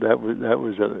that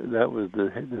was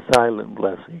the silent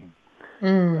blessing.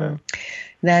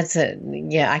 That's it.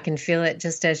 Yeah, I can feel it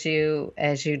just as you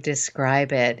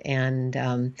describe it. And,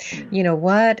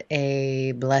 what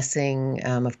a blessing,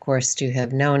 of course, to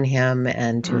have known him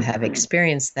and to have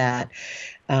experienced that.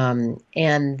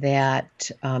 And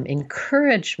that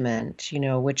encouragement,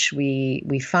 which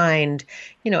we find,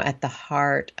 at the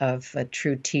heart of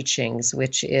true teachings,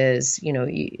 which is,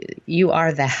 you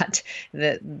are that.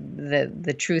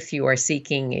 The truth you are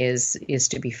seeking is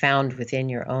to be found within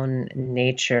your own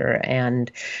nature, and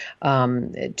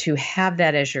to have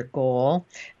that as your goal,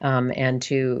 and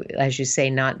to, as you say,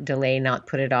 not delay, not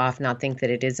put it off, not think that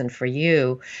it isn't for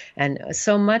you. And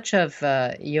so much of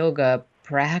yoga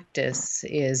practice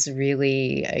is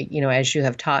really, as you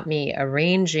have taught me,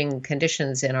 arranging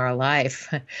conditions in our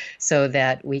life so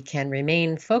that we can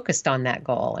remain focused on that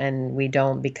goal and we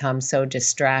don't become so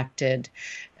distracted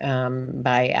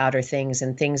by outer things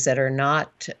and things that are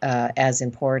not as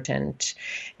important.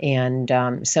 And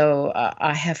so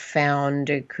I have found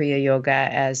Kriya Yoga,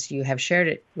 as you have shared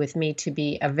it with me, to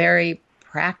be a very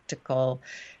practical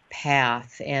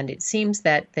path, and it seems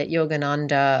that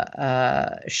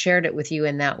Yogananda shared it with you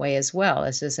in that way as well,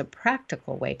 as a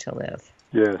practical way to live.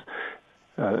 Yes.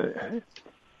 A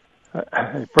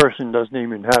person doesn't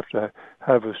even have to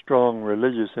have a strong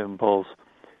religious impulse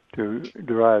to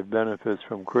derive benefits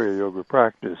from Kriya Yoga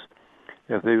practice.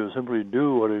 If they will simply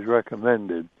do what is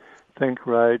recommended, think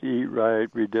right, eat right,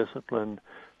 be disciplined,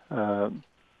 live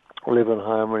in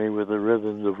harmony with the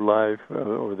rhythms of life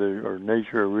or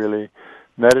nature, really,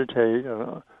 meditate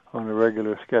on a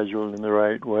regular schedule in the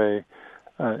right way,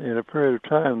 in a period of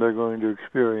time they're going to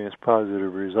experience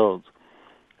positive results.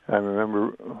 I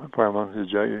remember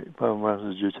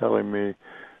Paramahansa telling me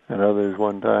and others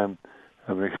one time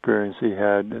of an experience he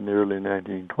had in the early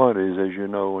 1920s. As you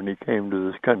know, when he came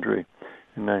to this country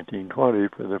in 1920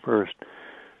 for the first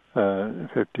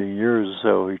 15 years or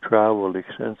so, he traveled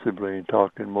extensively and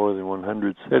talked in more than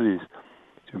 100 cities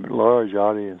to large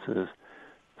audiences,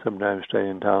 sometimes stay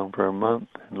in town for a month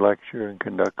and lecture and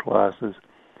conduct classes.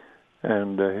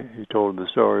 And he told the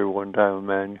story one time a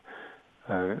man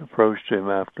approached him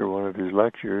after one of his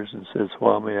lectures and said,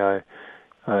 "Swami, I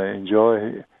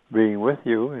enjoy being with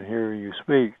you and hearing you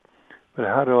speak, but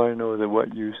how do I know that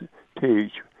what you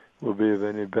teach will be of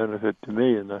any benefit to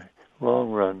me in the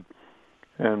long run?"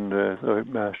 And so the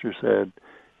master said,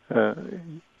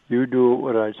 you do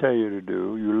what I tell you to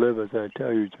do. You live as I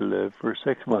tell you to live for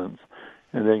 6 months,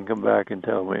 and then come back and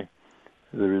tell me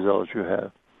the results you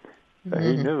have.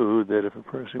 He knew that if a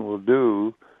person will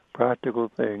do practical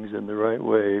things in the right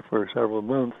way for several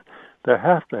months, they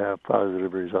have to have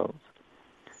positive results.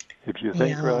 If you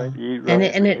think right, eat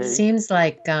right, and it seems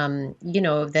like that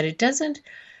it doesn't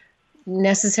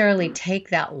necessarily take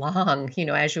that long,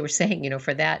 as you were saying,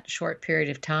 for that short period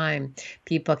of time,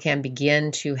 people can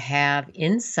begin to have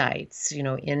insights,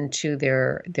 into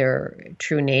their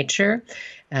true nature,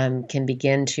 can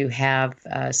begin to have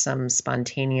some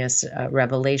spontaneous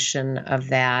revelation of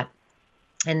that.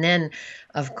 And then,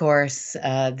 of course,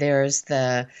 there's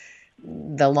the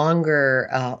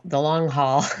long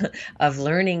haul of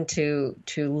learning to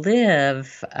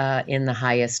live in the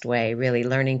highest way, really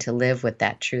learning to live with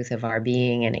that truth of our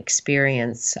being and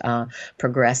experience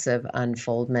progressive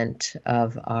unfoldment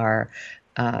of our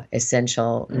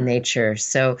essential nature.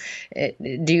 So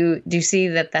do you see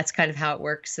that that's kind of how it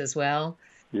works as well?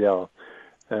 Yeah.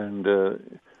 And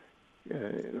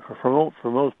for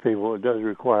most people, it does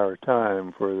require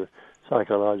time for the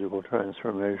psychological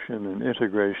transformation and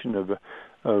integration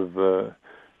of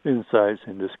insights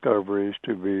and discoveries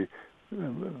to be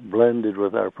blended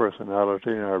with our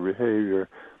personality and our behavior.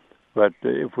 But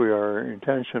if we are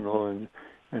intentional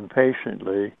and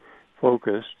patiently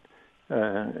focused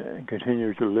and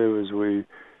continue to live as we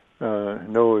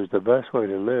know is the best way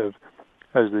to live,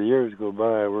 as the years go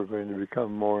by, we're going to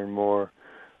become more and more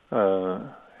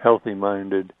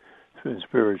healthy-minded and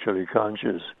spiritually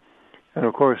conscious. And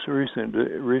of course, recent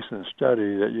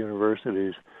studies at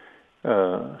universities,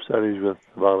 studies with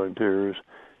volunteers,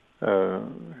 to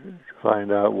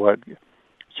find out what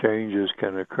changes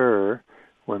can occur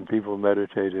when people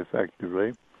meditate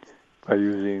effectively by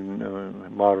using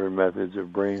modern methods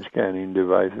of brain scanning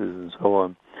devices and so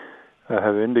on,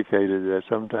 have indicated that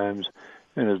sometimes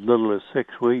in as little as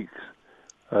 6 weeks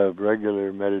of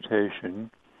regular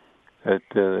meditation, that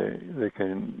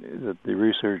the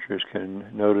researchers can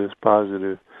notice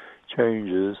positive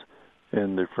changes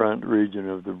in the front region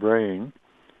of the brain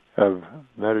of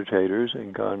meditators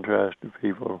in contrast to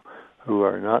people who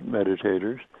are not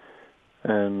meditators.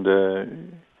 And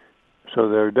so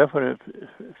there are definite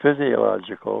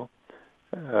physiological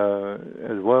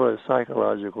as well as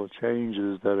psychological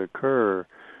changes that occur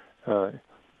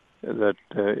that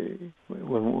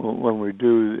when we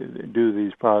do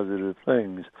these positive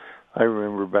things. I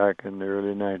remember back in the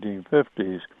early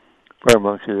 1950s,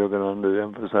 Paramahansa Yogananda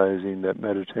emphasizing that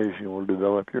meditation will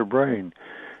develop your brain.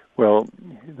 Well,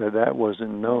 that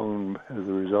wasn't known as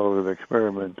a result of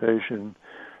experimentation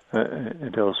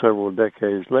until several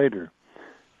decades later,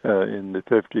 in the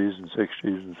 50s and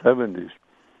 60s and 70s.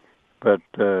 But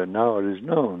now it is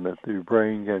known that the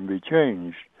brain can be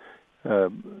changed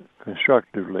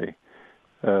constructively.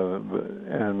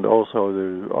 And also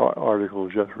there's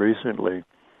articles just recently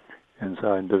in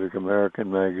Scientific American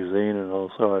magazine, and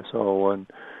also I saw one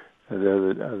the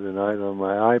other night on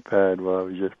my iPad while I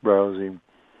was just browsing.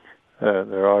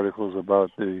 There are articles about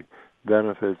the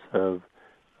benefits of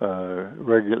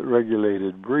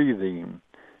regulated breathing,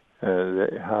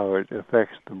 how it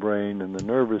affects the brain and the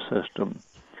nervous system,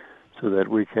 so that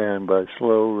we can, by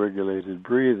slow regulated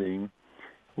breathing,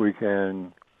 we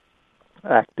can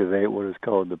activate what is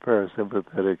called the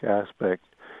parasympathetic aspect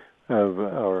of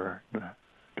our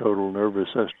total nervous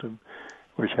system,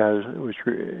 which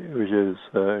is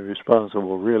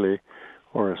responsible really,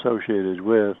 or associated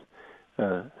with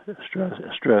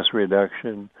stress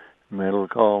reduction, mental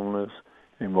calmness,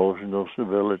 emotional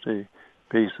stability,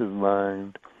 peace of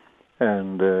mind,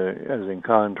 and as in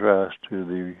contrast to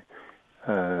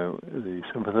the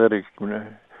sympathetic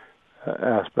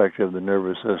aspect of the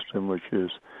nervous system, which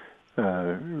is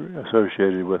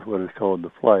associated with what is called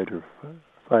the flight or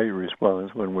fight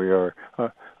response, when we are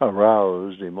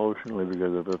aroused emotionally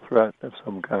because of a threat of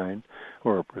some kind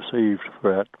or a perceived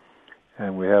threat,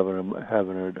 and we have an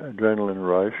adrenaline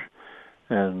rush,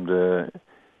 and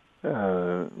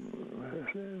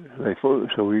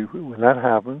when that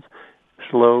happens,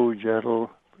 slow, gentle,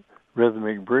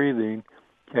 rhythmic breathing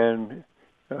can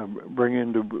bring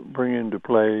into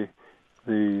play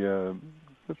the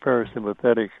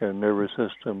parasympathetic nervous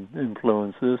system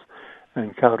influences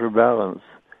and counterbalance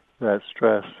that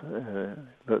stress,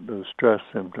 those stress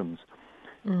symptoms.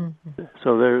 Mm-hmm.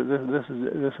 So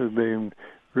this is being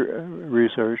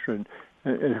researched, and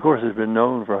of course it's been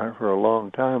known for a long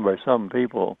time by some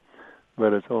people,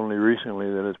 but it's only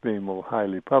recently that it's being more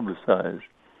highly publicized.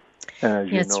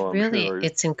 And as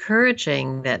it's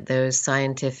encouraging that those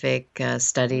scientific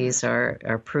studies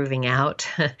are proving out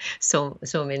so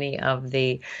many of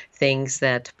the things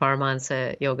that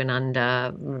Paramahansa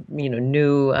Yogananda,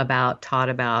 knew about, taught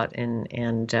about,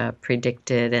 and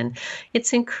predicted. And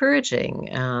it's encouraging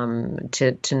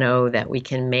to know that we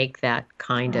can make that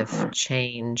kind of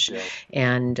change. Yeah.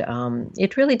 And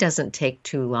it really doesn't take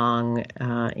too long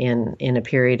in a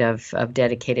period of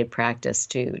dedicated practice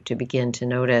to begin to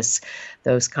notice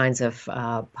those kinds of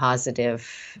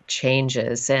positive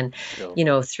changes. And,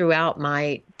 throughout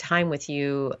my time with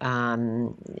you,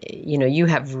 you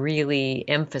have really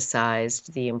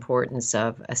emphasized the importance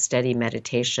of a steady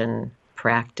meditation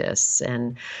practice,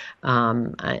 and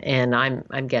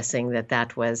I'm guessing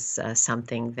that was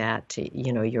something that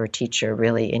your teacher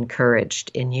really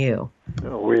encouraged in you.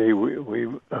 We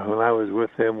when I was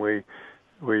with him, we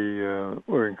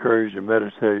were encouraged to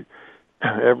meditate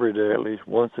every day, at least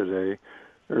once a day,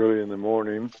 early in the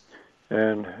morning,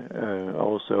 and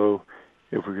also,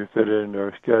 if we could fit it into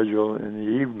our schedule, in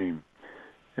the evening.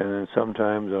 And then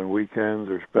sometimes on weekends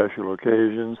or special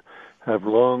occasions, have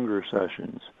longer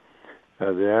sessions.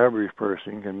 The average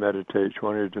person can meditate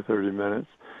 20 to 30 minutes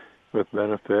with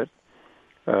benefit,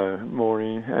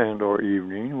 morning and or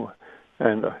evening.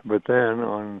 But then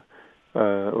on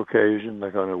occasion,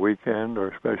 like on a weekend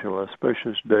or special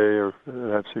auspicious day, or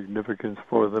that have significance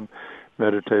for them,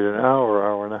 meditate an hour,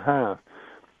 hour and a half,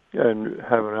 and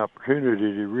have an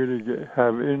opportunity to really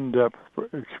have in-depth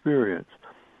experience.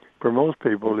 For most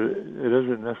people, it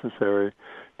isn't necessary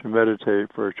to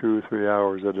meditate for 2 or 3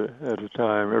 hours at a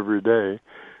time every day,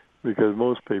 because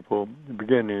most people,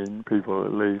 beginning people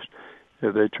at least,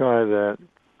 if they try that,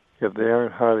 if they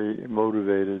aren't highly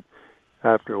motivated,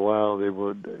 after a while they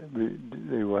will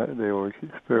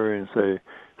experience a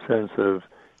sense of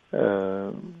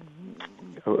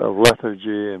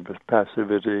lethargy and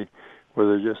passivity, where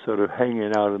they're just sort of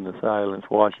hanging out in the silence,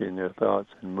 watching their thoughts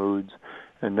and moods,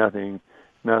 and nothing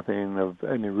of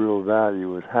any real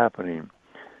value is happening.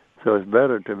 So it's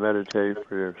better to meditate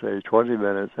for, say, 20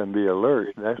 minutes and be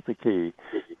alert. That's the key,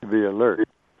 to be alert.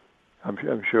 I'm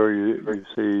sure you've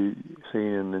seen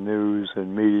in the news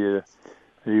and media,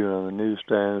 even on the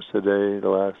newsstands today, the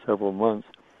last several months,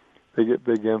 they get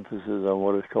big emphasis on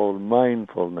what is called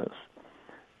mindfulness.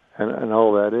 And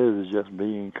all that is just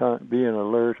being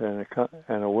alert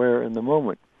and aware in the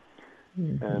moment.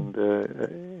 Mm-hmm. And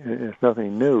it's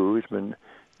nothing new. It's been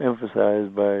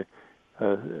emphasized by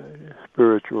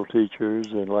spiritual teachers,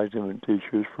 enlightenment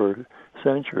teachers for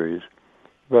centuries.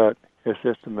 But it's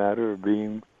just a matter of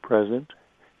being present,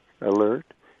 alert,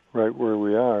 right where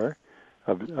we are,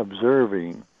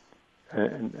 observing,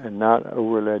 and not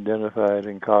overly identified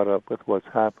and caught up with what's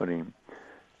happening.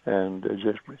 And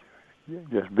just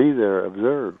be there,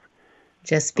 observe.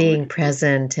 Just being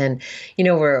present. And,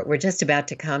 we're just about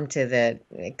to come to the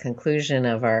conclusion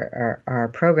of our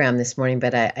program this morning,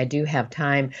 but I do have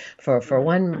time for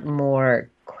one more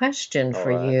question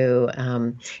for you.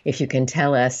 If you can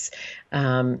tell us,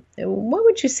 what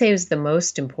would you say was the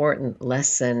most important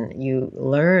lesson you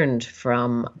learned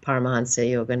from Paramahansa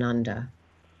Yogananda?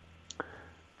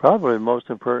 Probably the most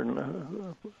important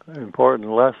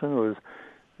lesson was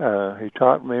he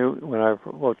taught me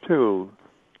two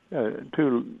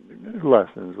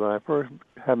lessons. When I first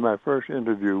had my first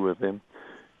interview with him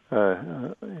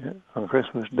on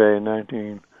Christmas Day in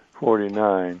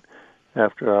 1949,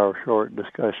 after our short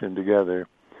discussion together,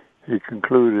 he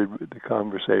concluded the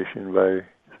conversation by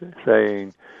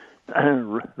saying,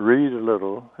 read a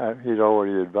little. He'd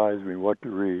already advised me what to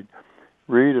read.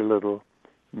 Read a little,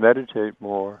 meditate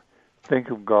more, think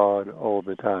of God all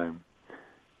the time.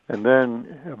 And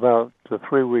then about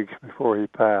 3 weeks before he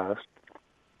passed,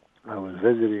 I was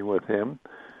visiting with him,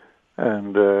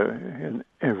 and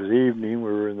it was evening.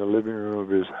 We were in the living room of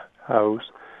his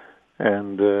house,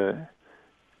 and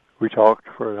we talked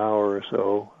for an hour or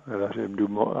so. I let him do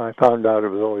more. I found out it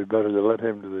was always better to let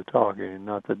him do the talking and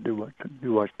not to do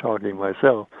much talking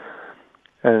myself.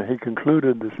 And he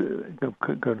concluded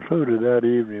that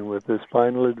evening with this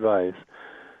final advice.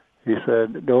 He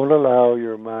said, "Don't allow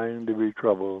your mind to be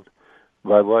troubled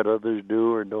by what others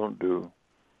do or don't do.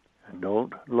 And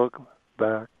don't look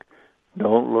back.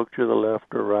 Don't look to the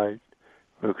left or right.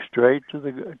 Look straight to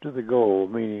the goal,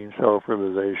 meaning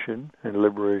self-realization and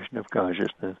liberation of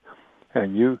consciousness.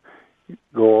 And you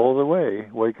go all the way,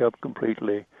 wake up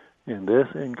completely in this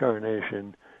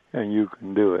incarnation, and you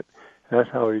can do it." That's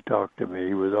how he talked to me.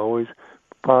 He was always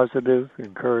positive,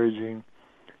 encouraging,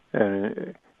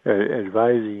 and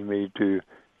advising me to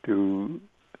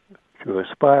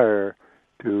aspire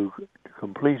to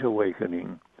complete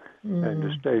awakening. And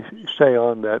to stay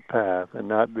on that path and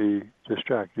not be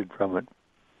distracted from it.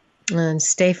 And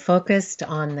stay focused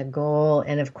on the goal.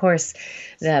 And of course,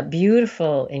 the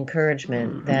beautiful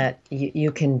encouragement that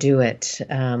you can do it,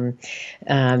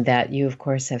 that you, of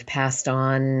course, have passed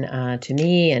on to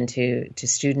me and to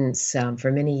students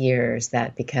for many years,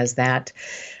 that because that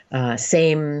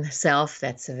same self,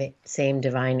 that same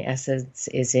divine essence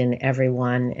is in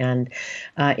everyone. And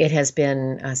it has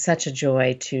been such a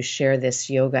joy to share this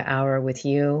yoga hour with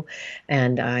you.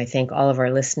 And I thank all of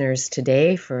our listeners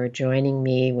today for joining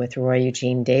me with Roy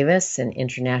Eugene Davis, an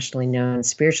internationally known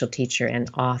spiritual teacher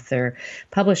and author,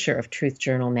 publisher of Truth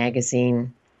Journal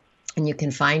magazine. And you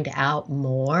can find out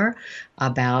more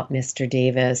about Mr.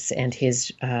 Davis and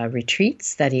his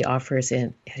retreats that he offers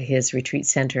in his retreat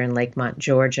center in Lakemont,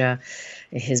 Georgia,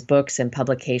 his books and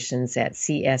publications at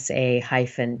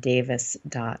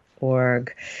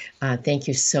csa-davis.org. Thank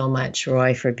you so much,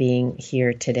 Roy, for being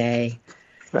here today.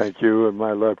 Thank you, and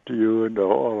my love to you and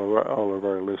all of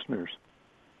our listeners.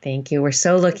 Thank you. We're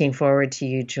so looking forward to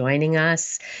you joining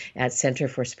us at Center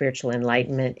for Spiritual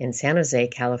Enlightenment in San Jose,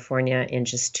 California in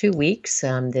just 2 weeks.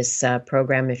 This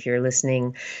program, if you're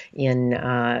listening in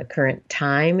current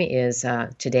time, is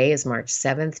today is March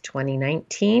 7th,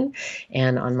 2019.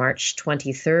 And on March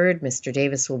 23rd, Mr.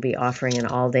 Davis will be offering an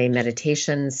all-day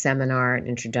meditation seminar, an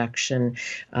introduction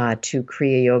to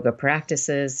Kriya yoga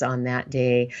practices on that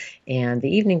day. And the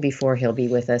evening before, he'll be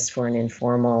with us for an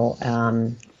informal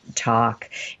talk.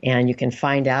 And you can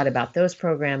find out about those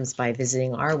programs by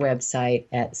visiting our website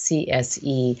at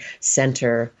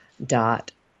csecenter.org.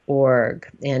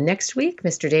 And next week,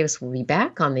 Mr. Davis will be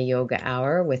back on the Yoga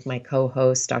Hour with my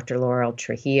co-host, Dr. Laurel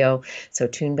Trujillo. So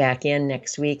tune back in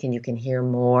next week and you can hear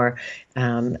more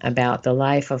about the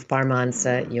life of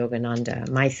Paramahansa Yogananda.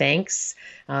 My thanks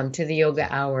to the Yoga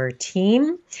Hour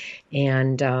team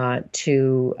and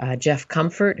to Jeff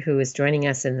Comfort, who is joining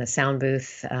us in the sound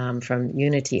booth from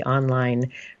Unity Online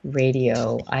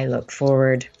Radio. I look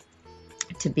forward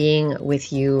to being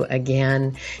with you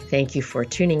again. Thank you for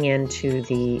tuning in to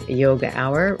the Yoga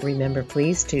Hour. Remember,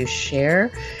 please, to share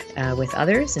with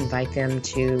others. Invite them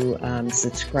to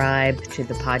subscribe to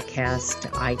the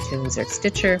podcast, iTunes or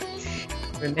Stitcher.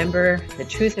 Remember the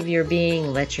truth of your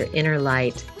being. Let your inner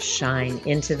light shine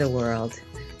into the world.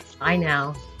 Bye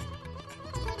now.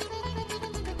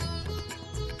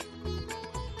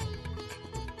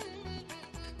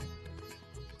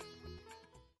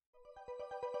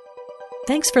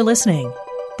 Thanks for listening.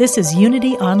 This is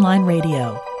Unity Online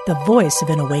Radio, the voice of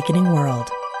an awakening world.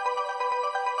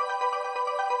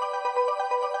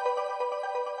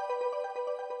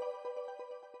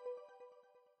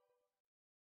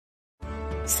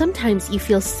 Sometimes you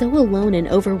feel so alone and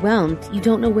overwhelmed, you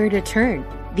don't know where to turn.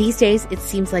 These days, it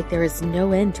seems like there is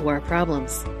no end to our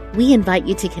problems. We invite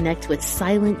you to connect with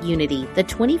Silent Unity, the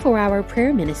 24-hour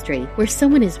prayer ministry, where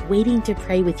someone is waiting to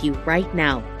pray with you right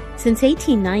now. Since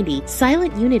 1890,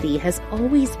 Silent Unity has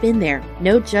always been there.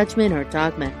 No judgment or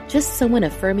dogma, just someone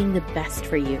affirming the best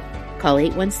for you. Call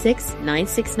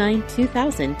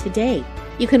 816-969-2000 today.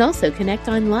 You can also connect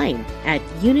online at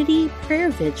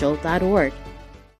unityprayervigil.org